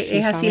 ¿Es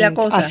así la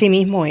cosa? Así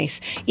mismo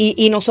es.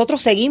 Y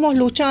nosotros seguimos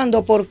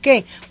luchando. ¿Por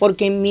qué?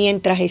 Porque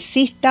mientras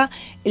exista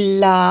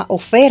la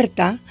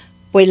oferta,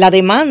 pues la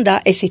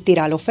demanda,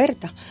 existirá la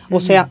oferta. O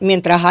sea,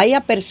 mientras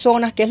haya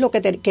personas, que es lo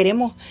que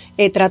queremos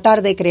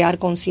tratar de crear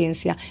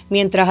conciencia,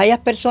 mientras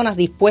haya personas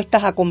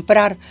dispuestas a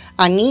comprar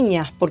a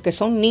niñas, porque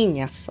son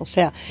niñas, o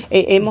sea,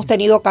 hemos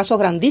tenido casos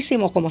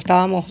grandísimos, como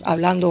estábamos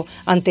hablando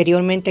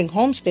anteriormente en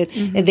Homestead,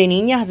 de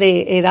niñas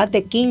de edad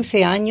de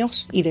 15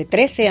 años y de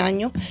 13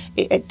 años,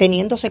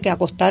 teniéndose que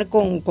acostar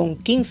con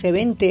 15,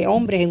 20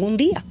 hombres en un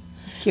día.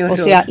 O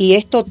sea, y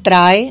esto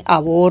trae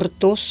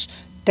abortos,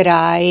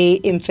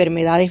 trae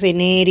enfermedades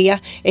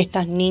venéreas,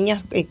 estas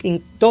niñas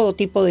en todo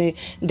tipo de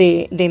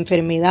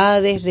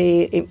enfermedades,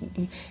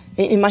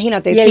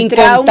 imagínate, sin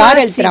contar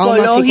el trauma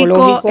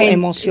psicológico,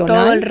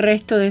 emocional, todo el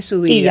resto de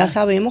su vida. Y ya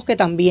sabemos que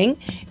también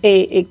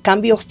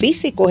cambios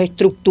físicos,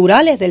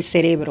 estructurales del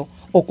cerebro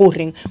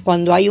ocurren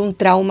cuando hay un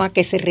trauma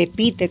que se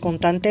repite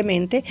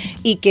constantemente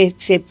y que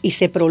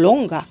se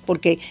prolonga,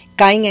 porque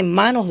caen en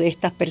manos de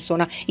estas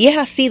personas. Y es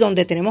así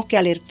donde tenemos que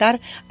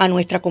alertar a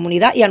nuestra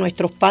comunidad y a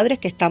nuestros padres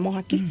que estamos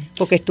aquí,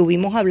 porque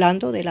estuvimos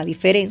hablando de la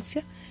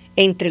diferencia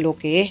entre lo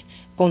que es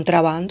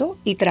contrabando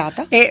y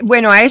trata.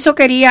 Bueno, a eso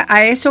quería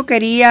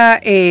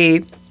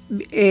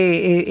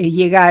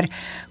llegar.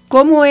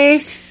 ¿Cómo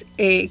es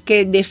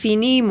que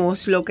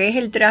definimos lo que es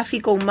el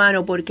tráfico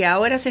humano? Porque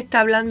ahora se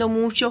está hablando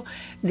mucho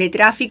de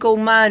tráfico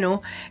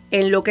humano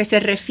en lo que se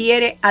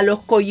refiere a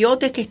los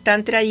coyotes que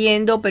están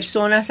trayendo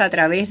personas a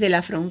través de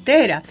la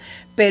frontera.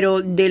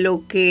 Pero de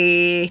lo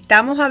que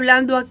estamos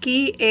hablando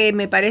aquí,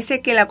 me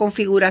parece que la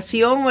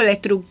configuración o la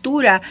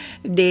estructura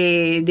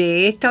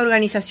de esta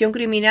organización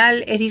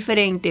criminal es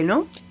diferente,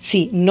 ¿no?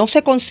 Sí, no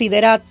se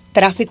considera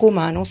tráfico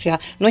humano, o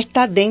sea, no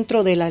está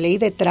dentro de la ley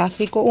de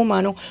tráfico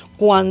humano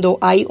cuando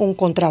hay un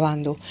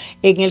contrabando.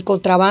 En el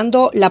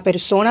contrabando, la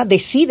persona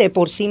decide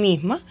por sí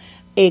misma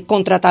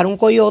contratar un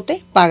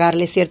coyote,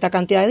 pagarle cierta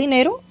cantidad de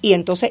dinero y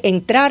entonces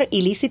entrar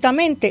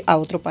ilícitamente a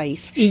otro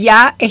país. Y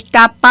ya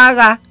está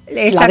paga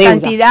esa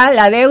cantidad,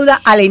 la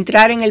deuda, al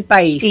entrar en el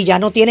país. Y ya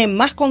no tiene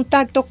más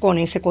contacto con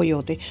ese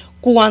coyote.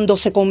 Cuando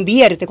se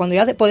convierte, cuando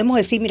ya podemos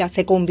decir, mira,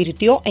 se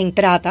convirtió en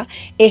trata,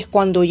 es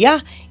cuando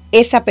ya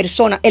esa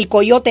persona, el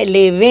coyote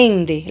le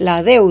vende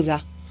la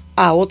deuda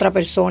a otra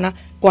persona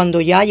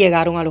cuando ya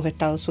llegaron a los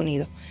Estados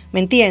Unidos. ¿Me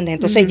entiendes?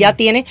 Entonces ya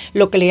tiene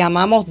lo que le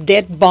llamamos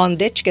debt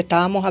bondage, que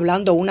estábamos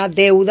hablando, una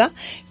deuda,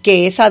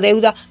 que esa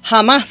deuda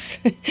jamás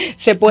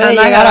se puede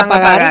llegar a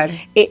pagar.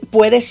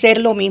 Puede ser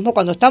lo mismo,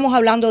 cuando estamos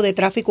hablando de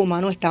tráfico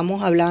humano,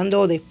 estamos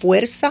hablando de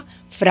fuerza,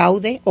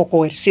 fraude o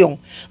coerción,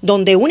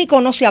 donde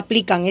único no se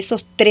aplican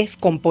esos tres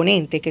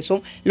componentes, que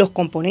son los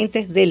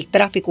componentes del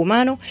tráfico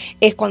humano,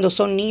 es cuando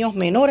son niños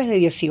menores de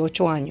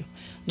 18 años,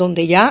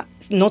 donde ya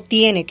no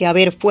tiene que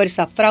haber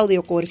fuerza, fraude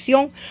o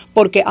coerción,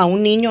 porque a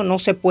un niño no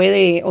se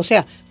puede, o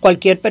sea,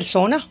 cualquier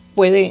persona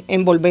puede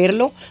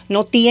envolverlo,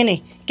 no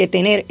tiene que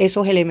tener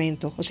esos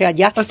elementos, o sea,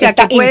 ya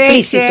está que puede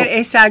implícito. Ser,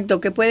 exacto,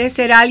 que puede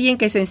ser alguien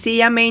que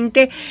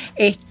sencillamente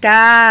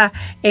está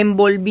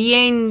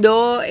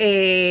envolviendo,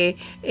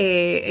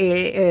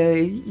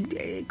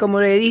 como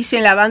le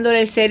dicen,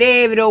 lavándole el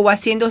cerebro o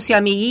haciéndose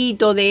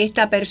amiguito de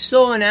esta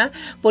persona,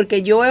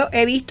 porque yo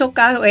he visto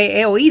casos,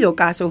 he oído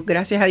casos,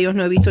 gracias a Dios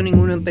no he visto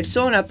ninguno en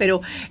persona,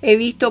 pero he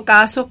visto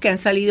casos que han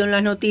salido en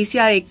las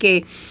noticias de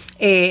que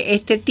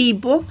este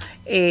tipo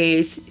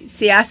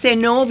se hace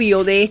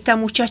novio de esta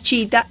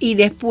muchachita y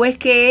después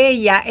que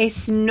ella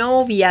es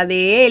novia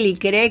de él y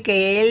cree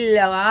que él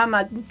la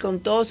ama con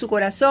todo su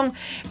corazón,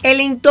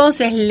 él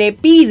entonces le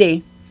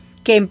pide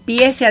que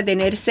empiece a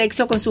tener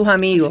sexo con sus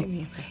amigos.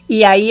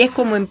 Y ahí es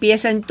como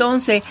empieza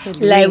entonces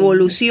la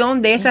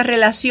evolución de esa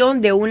relación,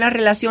 de una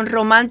relación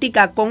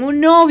romántica con un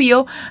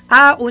novio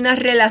a una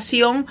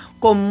relación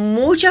con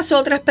muchas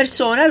otras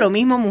personas, lo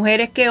mismo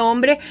mujeres que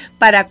hombres,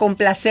 para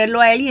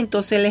complacerlo a él y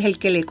entonces él es el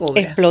que le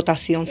cobra.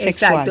 Explotación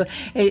sexual. Exacto.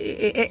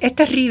 Es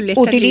terrible.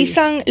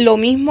 Utilizan lo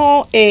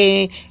mismo,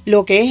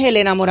 lo que es el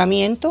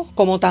enamoramiento,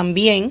 como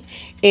también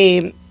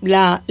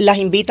las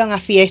invitan a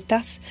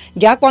fiestas.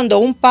 Ya cuando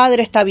un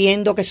padre está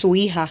viendo que su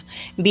hija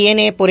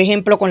viene, por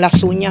ejemplo, con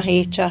las uñas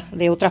hechas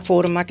de otra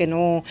forma, que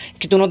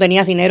tú no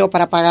tenías dinero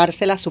para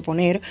pagárselas,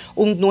 suponer,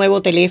 un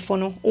nuevo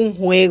teléfono, un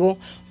juego,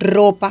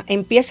 ropa,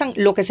 empiezan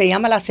lo que se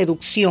llama la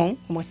seducción,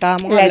 como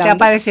estábamos hablando. La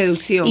etapa de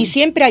seducción. Y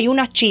siempre hay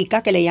una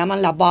chica que le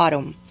llaman la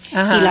bottom.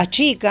 Ajá. Y la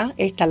chica,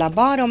 la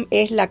bottom,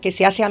 es la que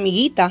se hace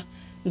amiguita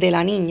de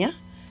la niña,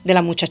 de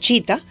la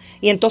muchachita,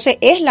 y entonces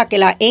es la que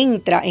la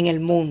entra en el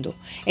mundo.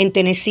 En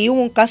Tennessee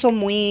hubo un caso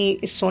muy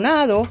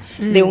sonado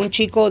de un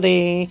chico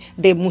de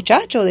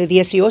muchacho de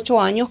 18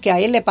 años que a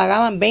él le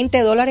pagaban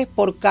 $20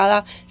 por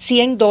cada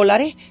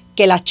 $100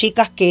 que las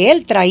chicas que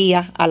él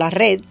traía a la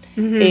red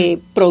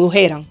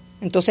produjeran.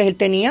 Entonces él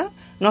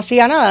no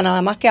hacía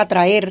nada más que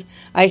atraer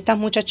a estas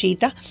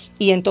muchachitas,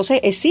 y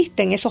entonces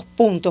existen esos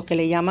puntos que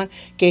le llaman,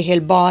 que es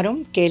el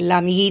bottom, que es la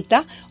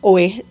amiguita, o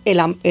es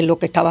lo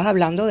que estabas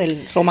hablando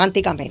del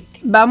románticamente.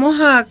 Vamos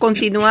a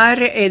continuar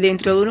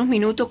dentro de unos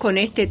minutos con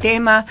este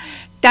tema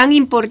tan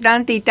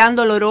importante y tan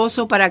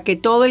doloroso para que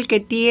todo el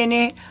que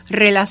tiene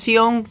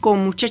relación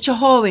con muchachos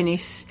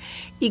jóvenes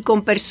y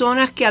con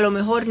personas que a lo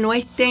mejor no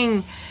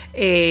estén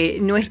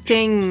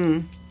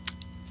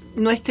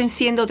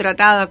siendo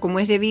tratadas como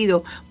es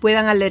debido,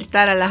 puedan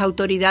alertar a las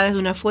autoridades de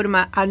una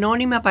forma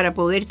anónima para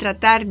poder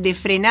tratar de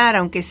frenar,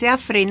 aunque sea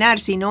frenar,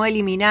 sino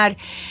eliminar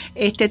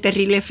este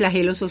terrible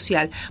flagelo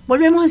social.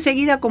 Volvemos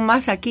enseguida con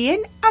más aquí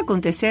en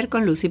Acontecer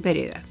con Lucy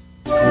Pereda.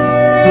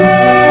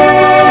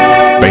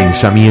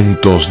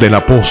 Pensamientos del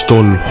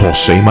apóstol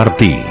José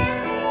Martí.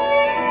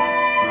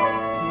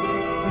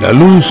 La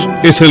luz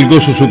es el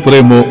gozo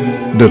supremo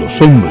de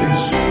los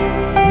hombres.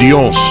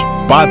 Dios,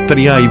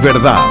 patria y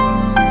verdad,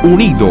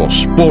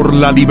 unidos por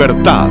la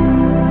libertad.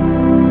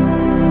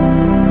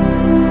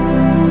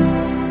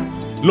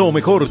 Lo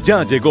mejor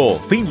ya llegó.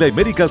 Finlay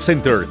Medical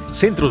Center,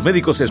 centros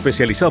médicos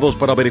especializados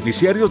para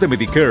beneficiarios de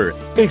Medicare.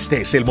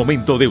 Este es el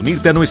momento de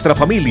unirte a nuestra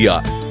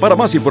familia. Para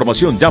más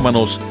información,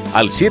 llámanos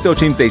al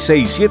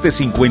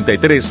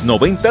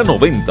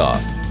 786-753-9090.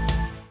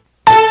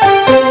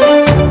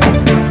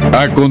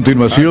 A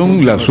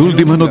continuación, las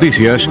últimas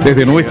noticias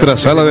desde nuestra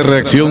sala de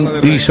redacción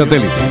y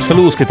satélite.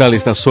 Saludos, ¿qué tal?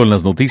 Estas son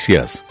las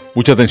noticias.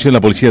 Mucha atención,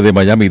 la policía de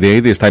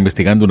Miami-Dade está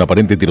investigando un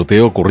aparente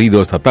tiroteo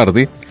ocurrido esta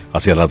tarde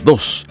hacia las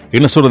 2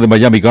 en la zona de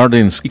Miami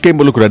Gardens y que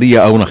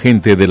involucraría a un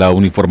agente de la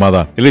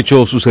uniformada. El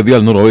hecho sucedió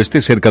al noroeste,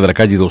 cerca de la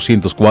calle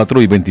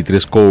 204 y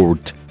 23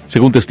 Court.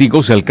 Según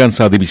testigos, se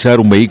alcanza a divisar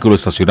un vehículo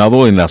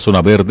estacionado en la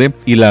zona verde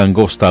y la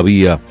angosta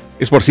vía.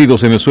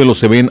 Esparcidos en el suelo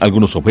se ven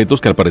algunos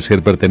objetos que al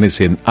parecer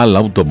pertenecen al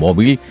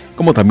automóvil,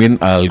 como también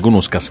a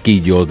algunos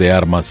casquillos de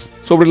armas.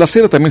 Sobre la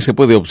acera también se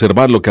puede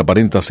observar lo que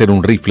aparenta ser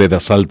un rifle de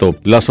asalto.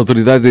 Las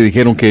autoridades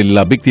dijeron que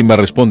la víctima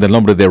responde al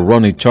nombre de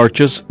Ronnie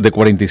Churches, de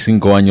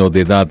 45 años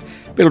de edad,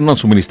 pero no han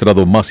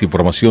suministrado más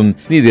información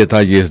ni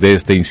detalles de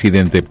este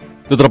incidente.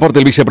 De otra parte,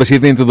 el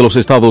vicepresidente de los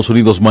Estados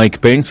Unidos, Mike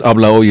Pence,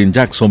 habla hoy en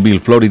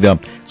Jacksonville, Florida,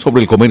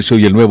 sobre el comercio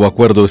y el nuevo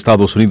acuerdo de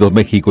Estados Unidos,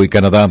 México y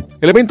Canadá.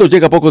 El evento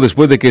llega poco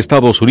después de que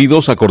Estados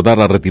Unidos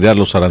acordara retirar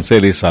los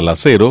aranceles al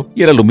acero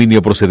y el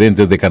aluminio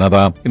procedentes de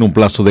Canadá en un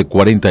plazo de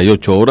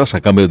 48 horas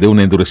a cambio de un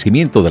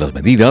endurecimiento de las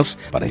medidas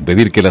para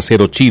impedir que el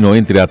acero chino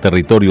entre a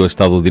territorio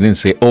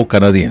estadounidense o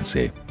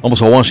canadiense.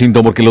 Vamos a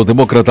Washington porque los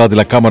demócratas de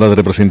la Cámara de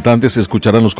Representantes escucharán los